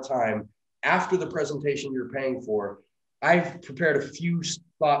little more time after the presentation you're paying for. I've prepared a few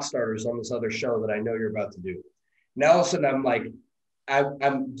thought starters on this other show that I know you're about to do. Now all of a sudden I'm like,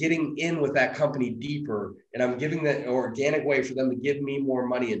 I'm getting in with that company deeper, and I'm giving that organic way for them to give me more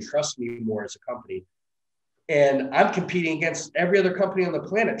money and trust me more as a company. And I'm competing against every other company on the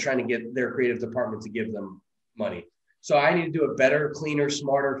planet trying to get their creative department to give them money. So I need to do it better, cleaner,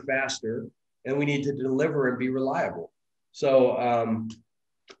 smarter, faster, and we need to deliver and be reliable. So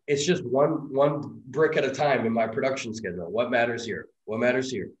it's just one brick at a time in my production schedule. What matters here? What matters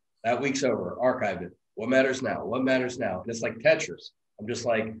here? That week's over. Archive it. What matters now? What matters now? And it's like Tetris. I'm just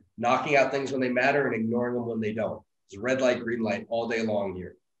like knocking out things when they matter and ignoring them when they don't. It's red light, green light all day long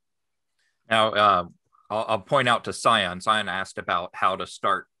here. Now, I'll point out to Sion. Sion asked about how to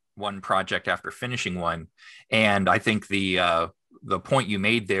start one project after finishing one. And I think the point you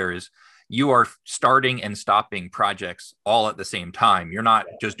made there is you are starting and stopping projects all at the same time. You're not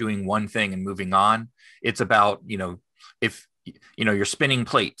just doing one thing and moving on. It's about, if you're spinning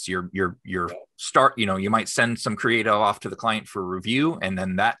plates, you're you might send some creative off to the client for review, and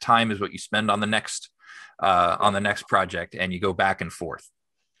then that time is what you spend on the next project, and you go back and forth.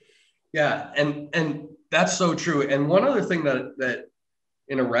 Yeah, and that's so true. And one other thing that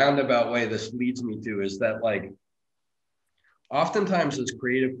in a roundabout way this leads me to is that, like, oftentimes as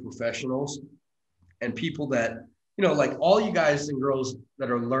creative professionals and people that, like all you guys and girls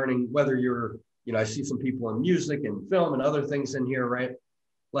that are learning, whether you're, I see some people in music and film and other things in here, right?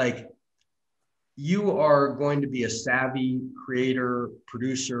 Like, you are going to be a savvy creator,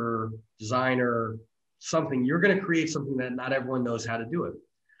 producer, designer, something. You're going to create something that not everyone knows how to do it.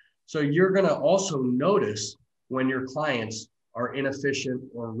 So you're going to also notice when your clients are inefficient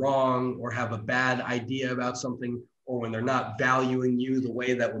or wrong or have a bad idea about something, or when they're not valuing you the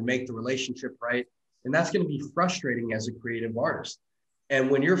way that would make the relationship right. And that's going to be frustrating as a creative artist. And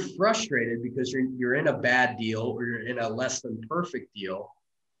when you're frustrated because you're in a bad deal or you're in a less than perfect deal,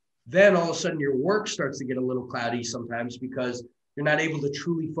 then all of a sudden your work starts to get a little cloudy sometimes because you're not able to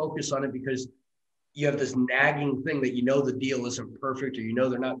truly focus on it because you have this nagging thing that the deal isn't perfect, or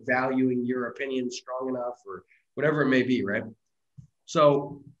they're not valuing your opinion strong enough, or whatever it may be, right?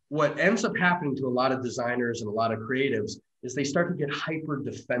 So what ends up happening to a lot of designers and a lot of creatives is they start to get hyper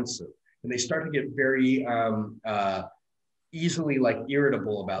defensive, and they start to get very easily like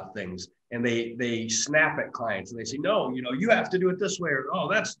irritable about things. And they snap at clients and they say, no, you have to do it this way, or,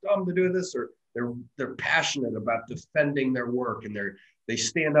 oh, that's dumb to do this, or they're passionate about defending their work, and they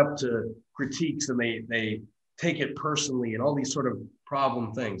stand up to critiques, and they take it personally, and all these sort of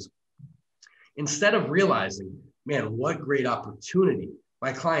problem things. instead of realizing, man, what great opportunity.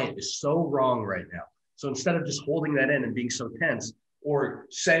 My client is so wrong right now. So instead of just holding that in and being so tense or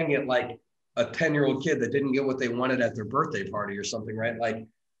saying it like a 10-year-old kid that didn't get what they wanted at their birthday party or something, right? Like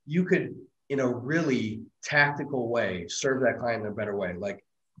you could, in a really tactical way, serve that client in a better way. Like,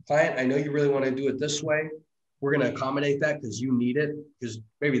 client, I know you really want to do it this way. We're going to accommodate that because you need it, because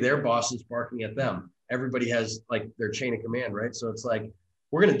maybe their boss is barking at them. Everybody has like their chain of command, right? So it's like,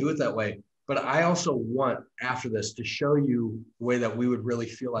 we're going to do it that way. But I also want after this to show you the way that we would really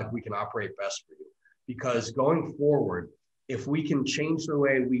feel like we can operate best for you. Because going forward, if we can change the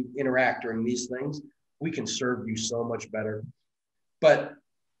way we interact during these things, we can serve you so much better. But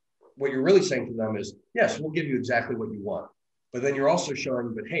what you're really saying to them is, yes, we'll give you exactly what you want. But then you're also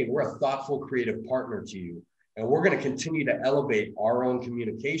showing that, hey, we're a thoughtful, creative partner to you. And we're going to continue to elevate our own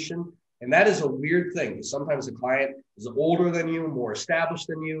communication. And that is a weird thing, because sometimes the client is older than you, more established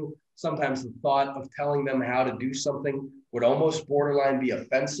than you. Sometimes the thought of telling them how to do something would almost borderline be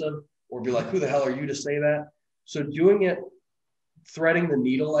offensive or be like, who the hell are you to say that? So doing it, threading the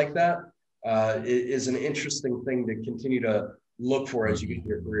needle like that is an interesting thing to continue to look for as you get in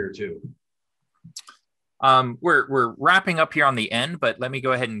your career too. We're wrapping up here on the end, but let me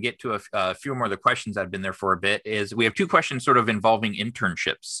go ahead and get to a few more of the questions that have been there for a bit. Is we have two questions sort of involving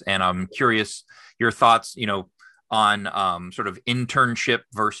internships, and I'm curious your thoughts, on sort of internship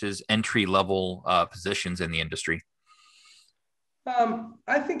versus entry level positions in the industry.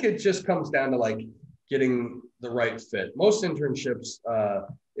 I think it just comes down to like getting the right fit. Most internships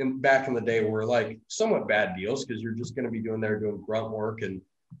back in the day were like somewhat bad deals because you're just going to be doing grunt work, and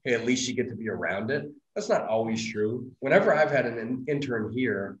hey, at least you get to be around it. That's not always true. Whenever I've had an intern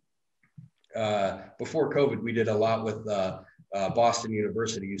here, before COVID, we did a lot with Boston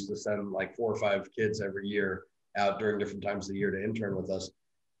University. Used to send like 4 or 5 kids every year out during different times of the year to intern with us.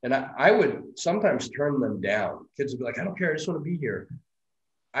 And I would sometimes turn them down. Kids would be like, I don't care, I just want to be here.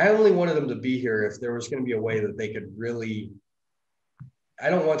 I only wanted them to be here if there was going to be a way that they could really, I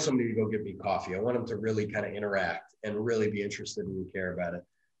don't want somebody to go get me coffee. I want them to really kind of interact and really be interested and care about it.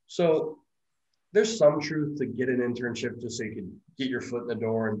 So there's some truth to get an internship just so you can get your foot in the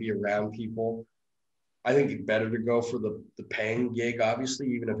door and be around people. I think it's better to go for the paying gig, obviously,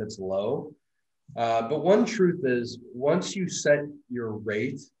 even if it's low. But one truth is, once you set your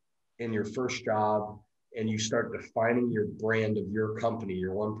rate in your first job and you start defining your brand of your company,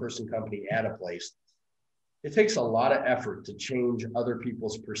 your one-person company at a place, it takes a lot of effort to change other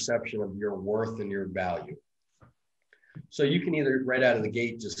people's perception of your worth and your value. So you can either right out of the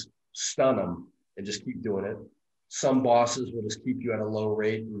gate just stun them and just keep doing it. Some bosses will just keep you at a low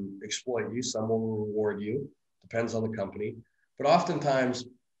rate and exploit you. Some will reward you. Depends on the company. But oftentimes,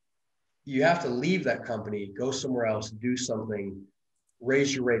 you have to leave that company, go somewhere else, do something,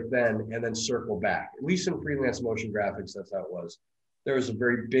 raise your rate then, and then circle back. At least in freelance motion graphics, that's how it was. There was a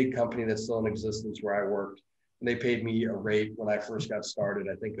very big company that's still in existence where I worked, and they paid me a rate when I first got started,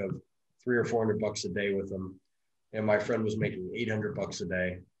 I think of $300 or $400 a day with them. And my friend was making $800 a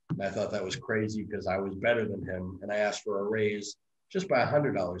day. And I thought that was crazy because I was better than him. And I asked for a raise just by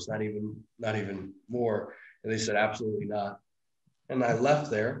 $100, not even more. And they said, absolutely not. And I left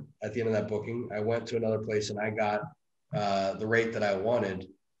there at the end of that booking. I went to another place and I got the rate that I wanted. And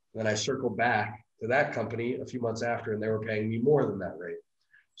then I circled back to that company a few months after, and they were paying me more than that rate.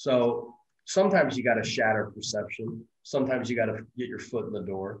 So sometimes you got to shatter perception. Sometimes you got to get your foot in the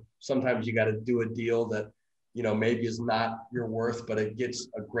door. Sometimes you got to do a deal that, maybe is not your worth, but it gets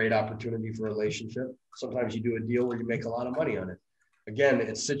a great opportunity for a relationship. Sometimes you do a deal where you make a lot of money on it. Again,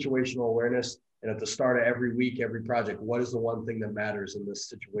 it's situational awareness. And at the start of every week, every project, what is the one thing that matters in this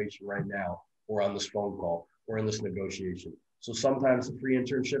situation right now, or on this phone call, or in this negotiation? So sometimes the free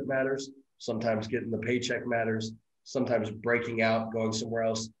internship matters. Sometimes getting the paycheck matters. Sometimes breaking out, going somewhere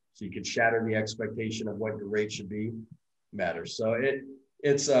else so you can shatter the expectation of what your rate should be matters. So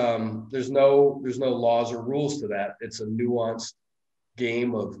it's there's no laws or rules to that. It's a nuanced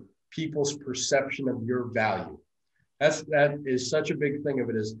game of people's perception of your value. That is such a big thing of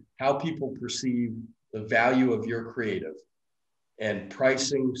it, is how people perceive the value of your creative, and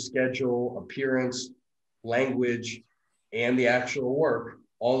pricing, schedule, appearance, language, and the actual work.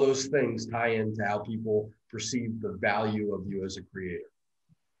 All those things tie into how people perceive the value of you as a creator.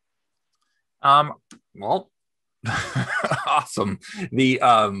 Well, awesome.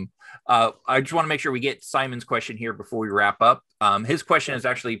 I just want to make sure we get Simon's question here before we wrap up. His question is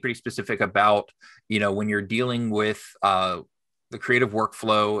actually pretty specific about, when you're dealing with the creative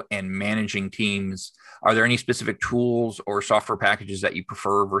workflow and managing teams, are there any specific tools or software packages that you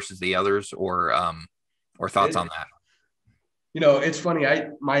prefer versus the others, or thoughts on that? It's funny.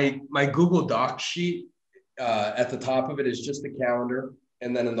 My Google Doc sheet at the top of it is just the calendar,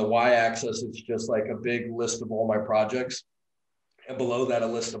 and then in the y-axis it's just like a big list of all my projects, and below that a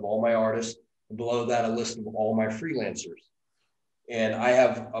list of all my artists, and below that a list of all my freelancers. And I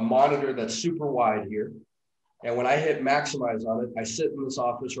have a monitor that's super wide here, and when I hit maximize on it, I sit in this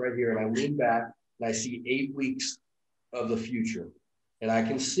office right here and I lean back and I see 8 weeks of the future, and I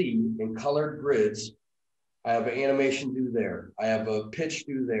can see in colored grids, I have an animation due there. I have a pitch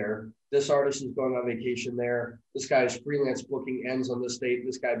due there. This artist is going on vacation there. This guy's freelance booking ends on this date.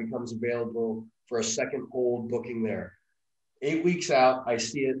 This guy becomes available for a second hold booking there. 8 weeks out, I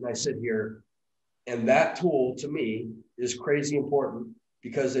see it and I sit here. And that tool to me is crazy important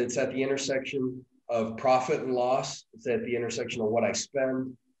because it's at the intersection of profit and loss. It's at the intersection of what I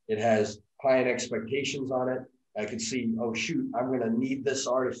spend. It has client expectations on it. I can see, oh shoot, I'm going to need this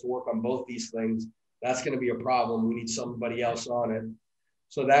artist to work on both these things. That's going to be a problem. We need somebody else on it.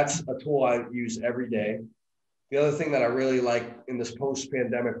 So that's a tool I use every day. The other thing that I really like in this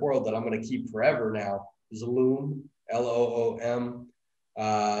post-pandemic world that I'm going to keep forever now is Loom, Loom.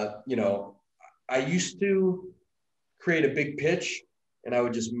 I used to create a big pitch and I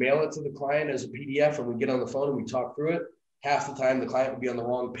would just mail it to the client as a PDF and we get on the phone and we talk through it. Half the time the client would be on the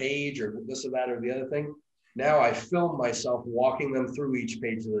wrong page or this or that or the other thing. Now I film myself walking them through each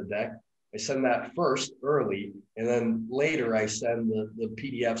page of the deck. I send that first early, and then later I send the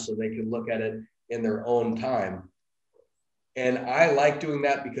PDF so they can look at it in their own time. And I like doing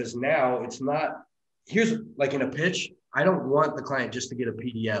that because now it's not, here's like in a pitch, I don't want the client just to get a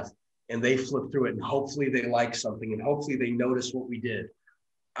PDF and they flip through it and hopefully they like something and hopefully they notice what we did.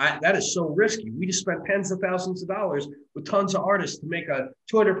 That is so risky. We just spent tens of thousands of dollars with tons of artists to make a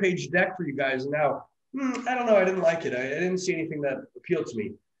 200-page deck for you guys. And now, I don't know, I didn't like it. I didn't see anything that appealed to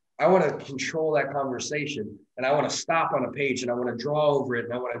me. I want to control that conversation and I want to stop on a page and I want to draw over it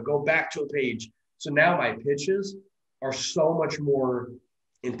and I want to go back to a page. So now my pitches are so much more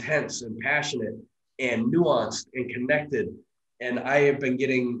intense and passionate and nuanced and connected. And I have been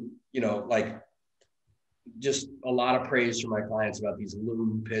getting, just a lot of praise from my clients about these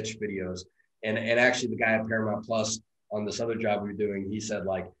Loom pitch videos. And actually the guy at Paramount Plus on this other job we were doing, he said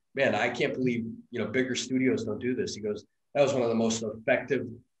like, man, I can't believe, bigger studios don't do this. He goes, that was one of the most effective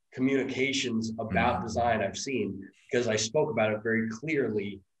communications about design I've seen because I spoke about it very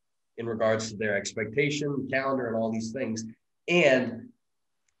clearly in regards to their expectation, calendar, and all these things. And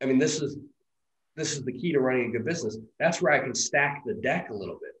I mean, this is the key to running a good business. That's where I can stack the deck a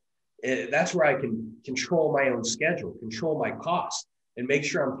little bit. That's where I can control my own schedule, control my costs, and make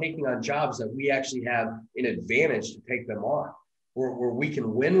sure I'm taking on jobs that we actually have an advantage to take them on. Where we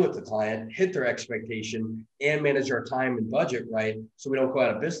can win with the client, hit their expectation, and manage our time and budget right so we don't go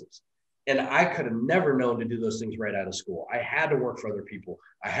out of business. And I could have never known to do those things right out of school. I had to work for other people.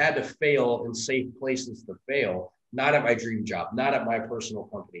 I had to fail in safe places to fail, not at my dream job, not at my personal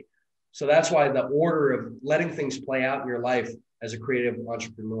company. So that's why the order of letting things play out in your life as a creative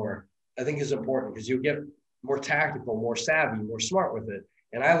entrepreneur, I think is important because you'll get more tactical, more savvy, more smart with it.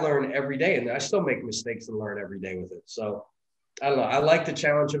 And I learn every day and I still make mistakes and learn every day with it. So I don't know. I like the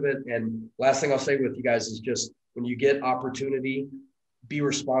challenge of it. And last thing I'll say with you guys is just when you get opportunity, be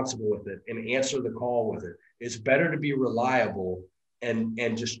responsible with it and answer the call with it. It's better to be reliable and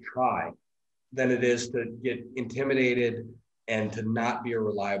just try than it is to get intimidated and to not be a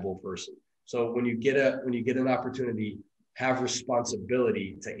reliable person. So when you get an opportunity, have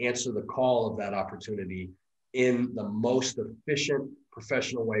responsibility to answer the call of that opportunity in the most efficient,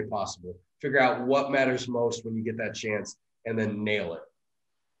 professional way possible. Figure out what matters most when you get that chance and then nail it.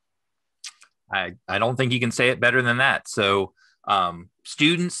 I don't think you can say it better than that. So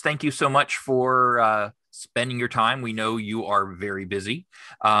students, thank you so much for spending your time. We know you are very busy.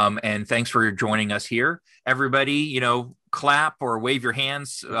 And thanks for joining us here. Everybody, clap or wave your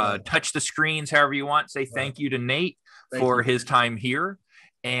hands, touch the screens, however you want. Say thank you to Nate for his time here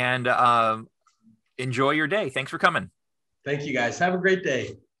and enjoy your day. Thanks for coming. Thank you guys. Have a great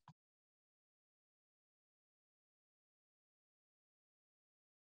day.